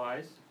perfectly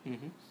wise.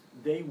 Mm-hmm.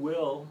 They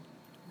will,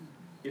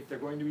 if they're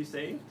going to be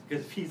saved,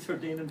 because if he's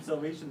ordained them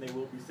salvation, they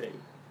will be saved.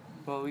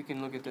 Well, we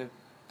can look at the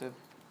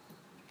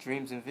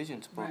Dreams and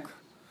Visions book. Right.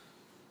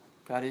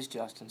 God is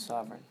just and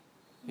sovereign.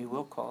 He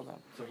will call them.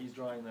 So he's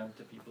drawing them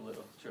to people that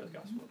will share the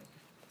gospel.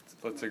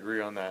 Let's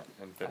agree on that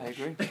and I finish.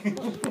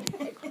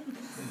 agree.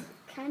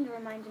 Kind of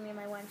reminded me of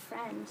my one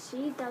friend.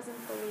 She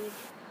doesn't believe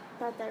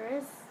that there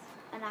is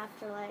an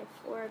afterlife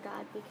or a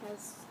God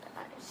because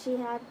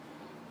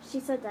she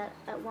said that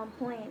at one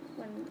point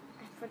when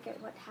I forget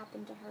what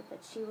happened to her, but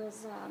she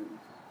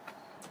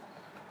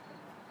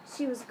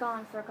was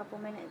gone for a couple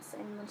minutes,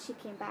 and when she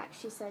came back,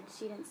 she said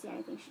she didn't see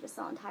anything. She just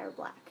saw entire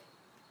black,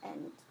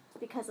 and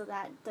because of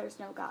that, there's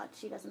no God.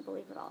 She doesn't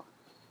believe at all.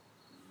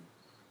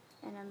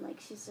 And I'm like,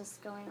 she's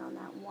just going on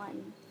that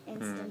one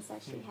instance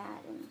that she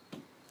had,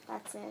 and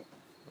that's it.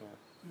 Yeah.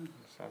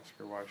 Just ask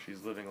her why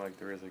she's living like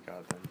there is a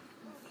God then.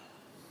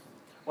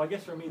 Well, I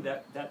guess for me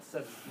that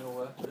sets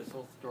Noah, this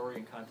whole story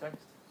in context,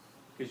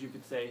 because you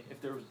could say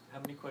if there was how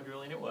many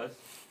quadrillion it was,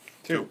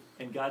 2.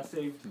 and God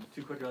saved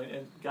 2 quadrillion,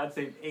 and God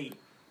saved 8.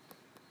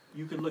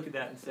 You could look at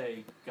that and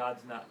say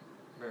God's not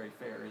very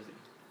fair, is he?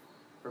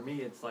 For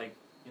me, it's like,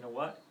 you know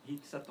what? He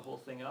set the whole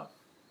thing up.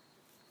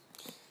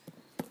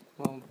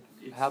 Well,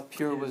 how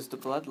pure was the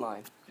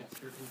bloodline? It's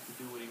his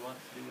to do what he wants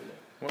to do with it.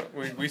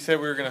 Well, we said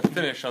we were going to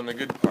finish on the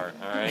good part,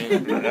 all right? All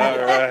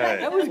right.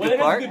 That was a Well, good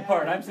that part. is a good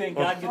part. I'm saying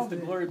God gets the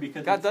glory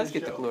because God it's does his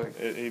get the show. glory.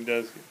 He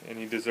does, and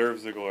he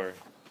deserves the glory.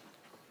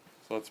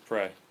 So let's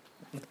pray.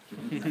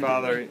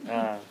 Father,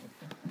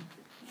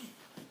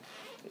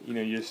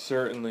 you're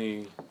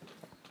certainly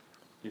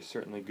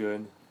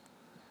good.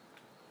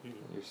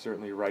 You're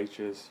certainly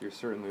righteous. You're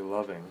certainly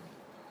loving.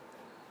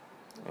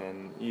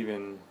 And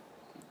even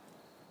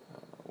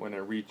when it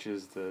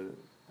reaches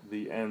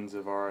the ends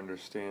of our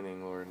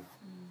understanding, Lord,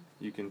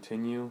 you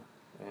continue,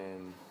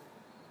 and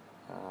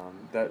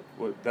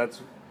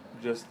that's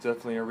just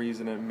definitely a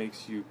reason it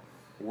makes you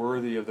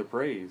worthy of the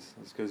praise.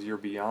 It's because you're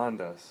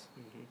beyond us.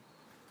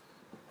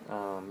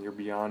 You're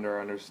beyond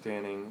our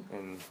understanding,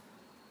 and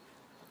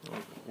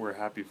we're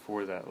happy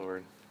for that,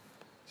 Lord.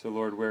 So,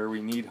 Lord, where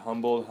we need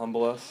humbled,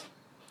 humble us.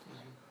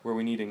 Where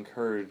we need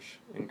encourage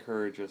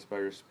us by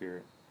your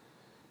Spirit.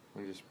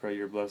 We just pray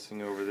your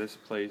blessing over this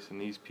place and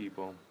these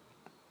people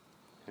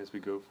as we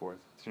go forth.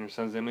 It's in your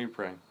Son's name we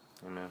pray.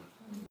 Amen.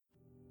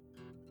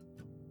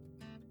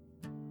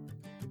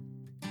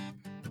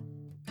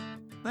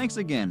 Thanks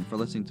again for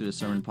listening to the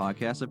sermon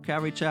podcast of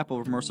Calvary Chapel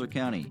of Mercer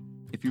County.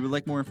 If you would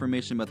like more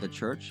information about the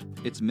church,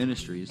 its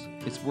ministries,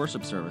 its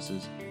worship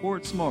services, or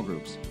its small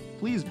groups,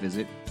 please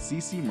visit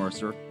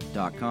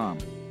ccmercer.com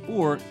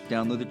or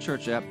download the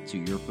church app to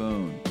your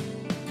phone.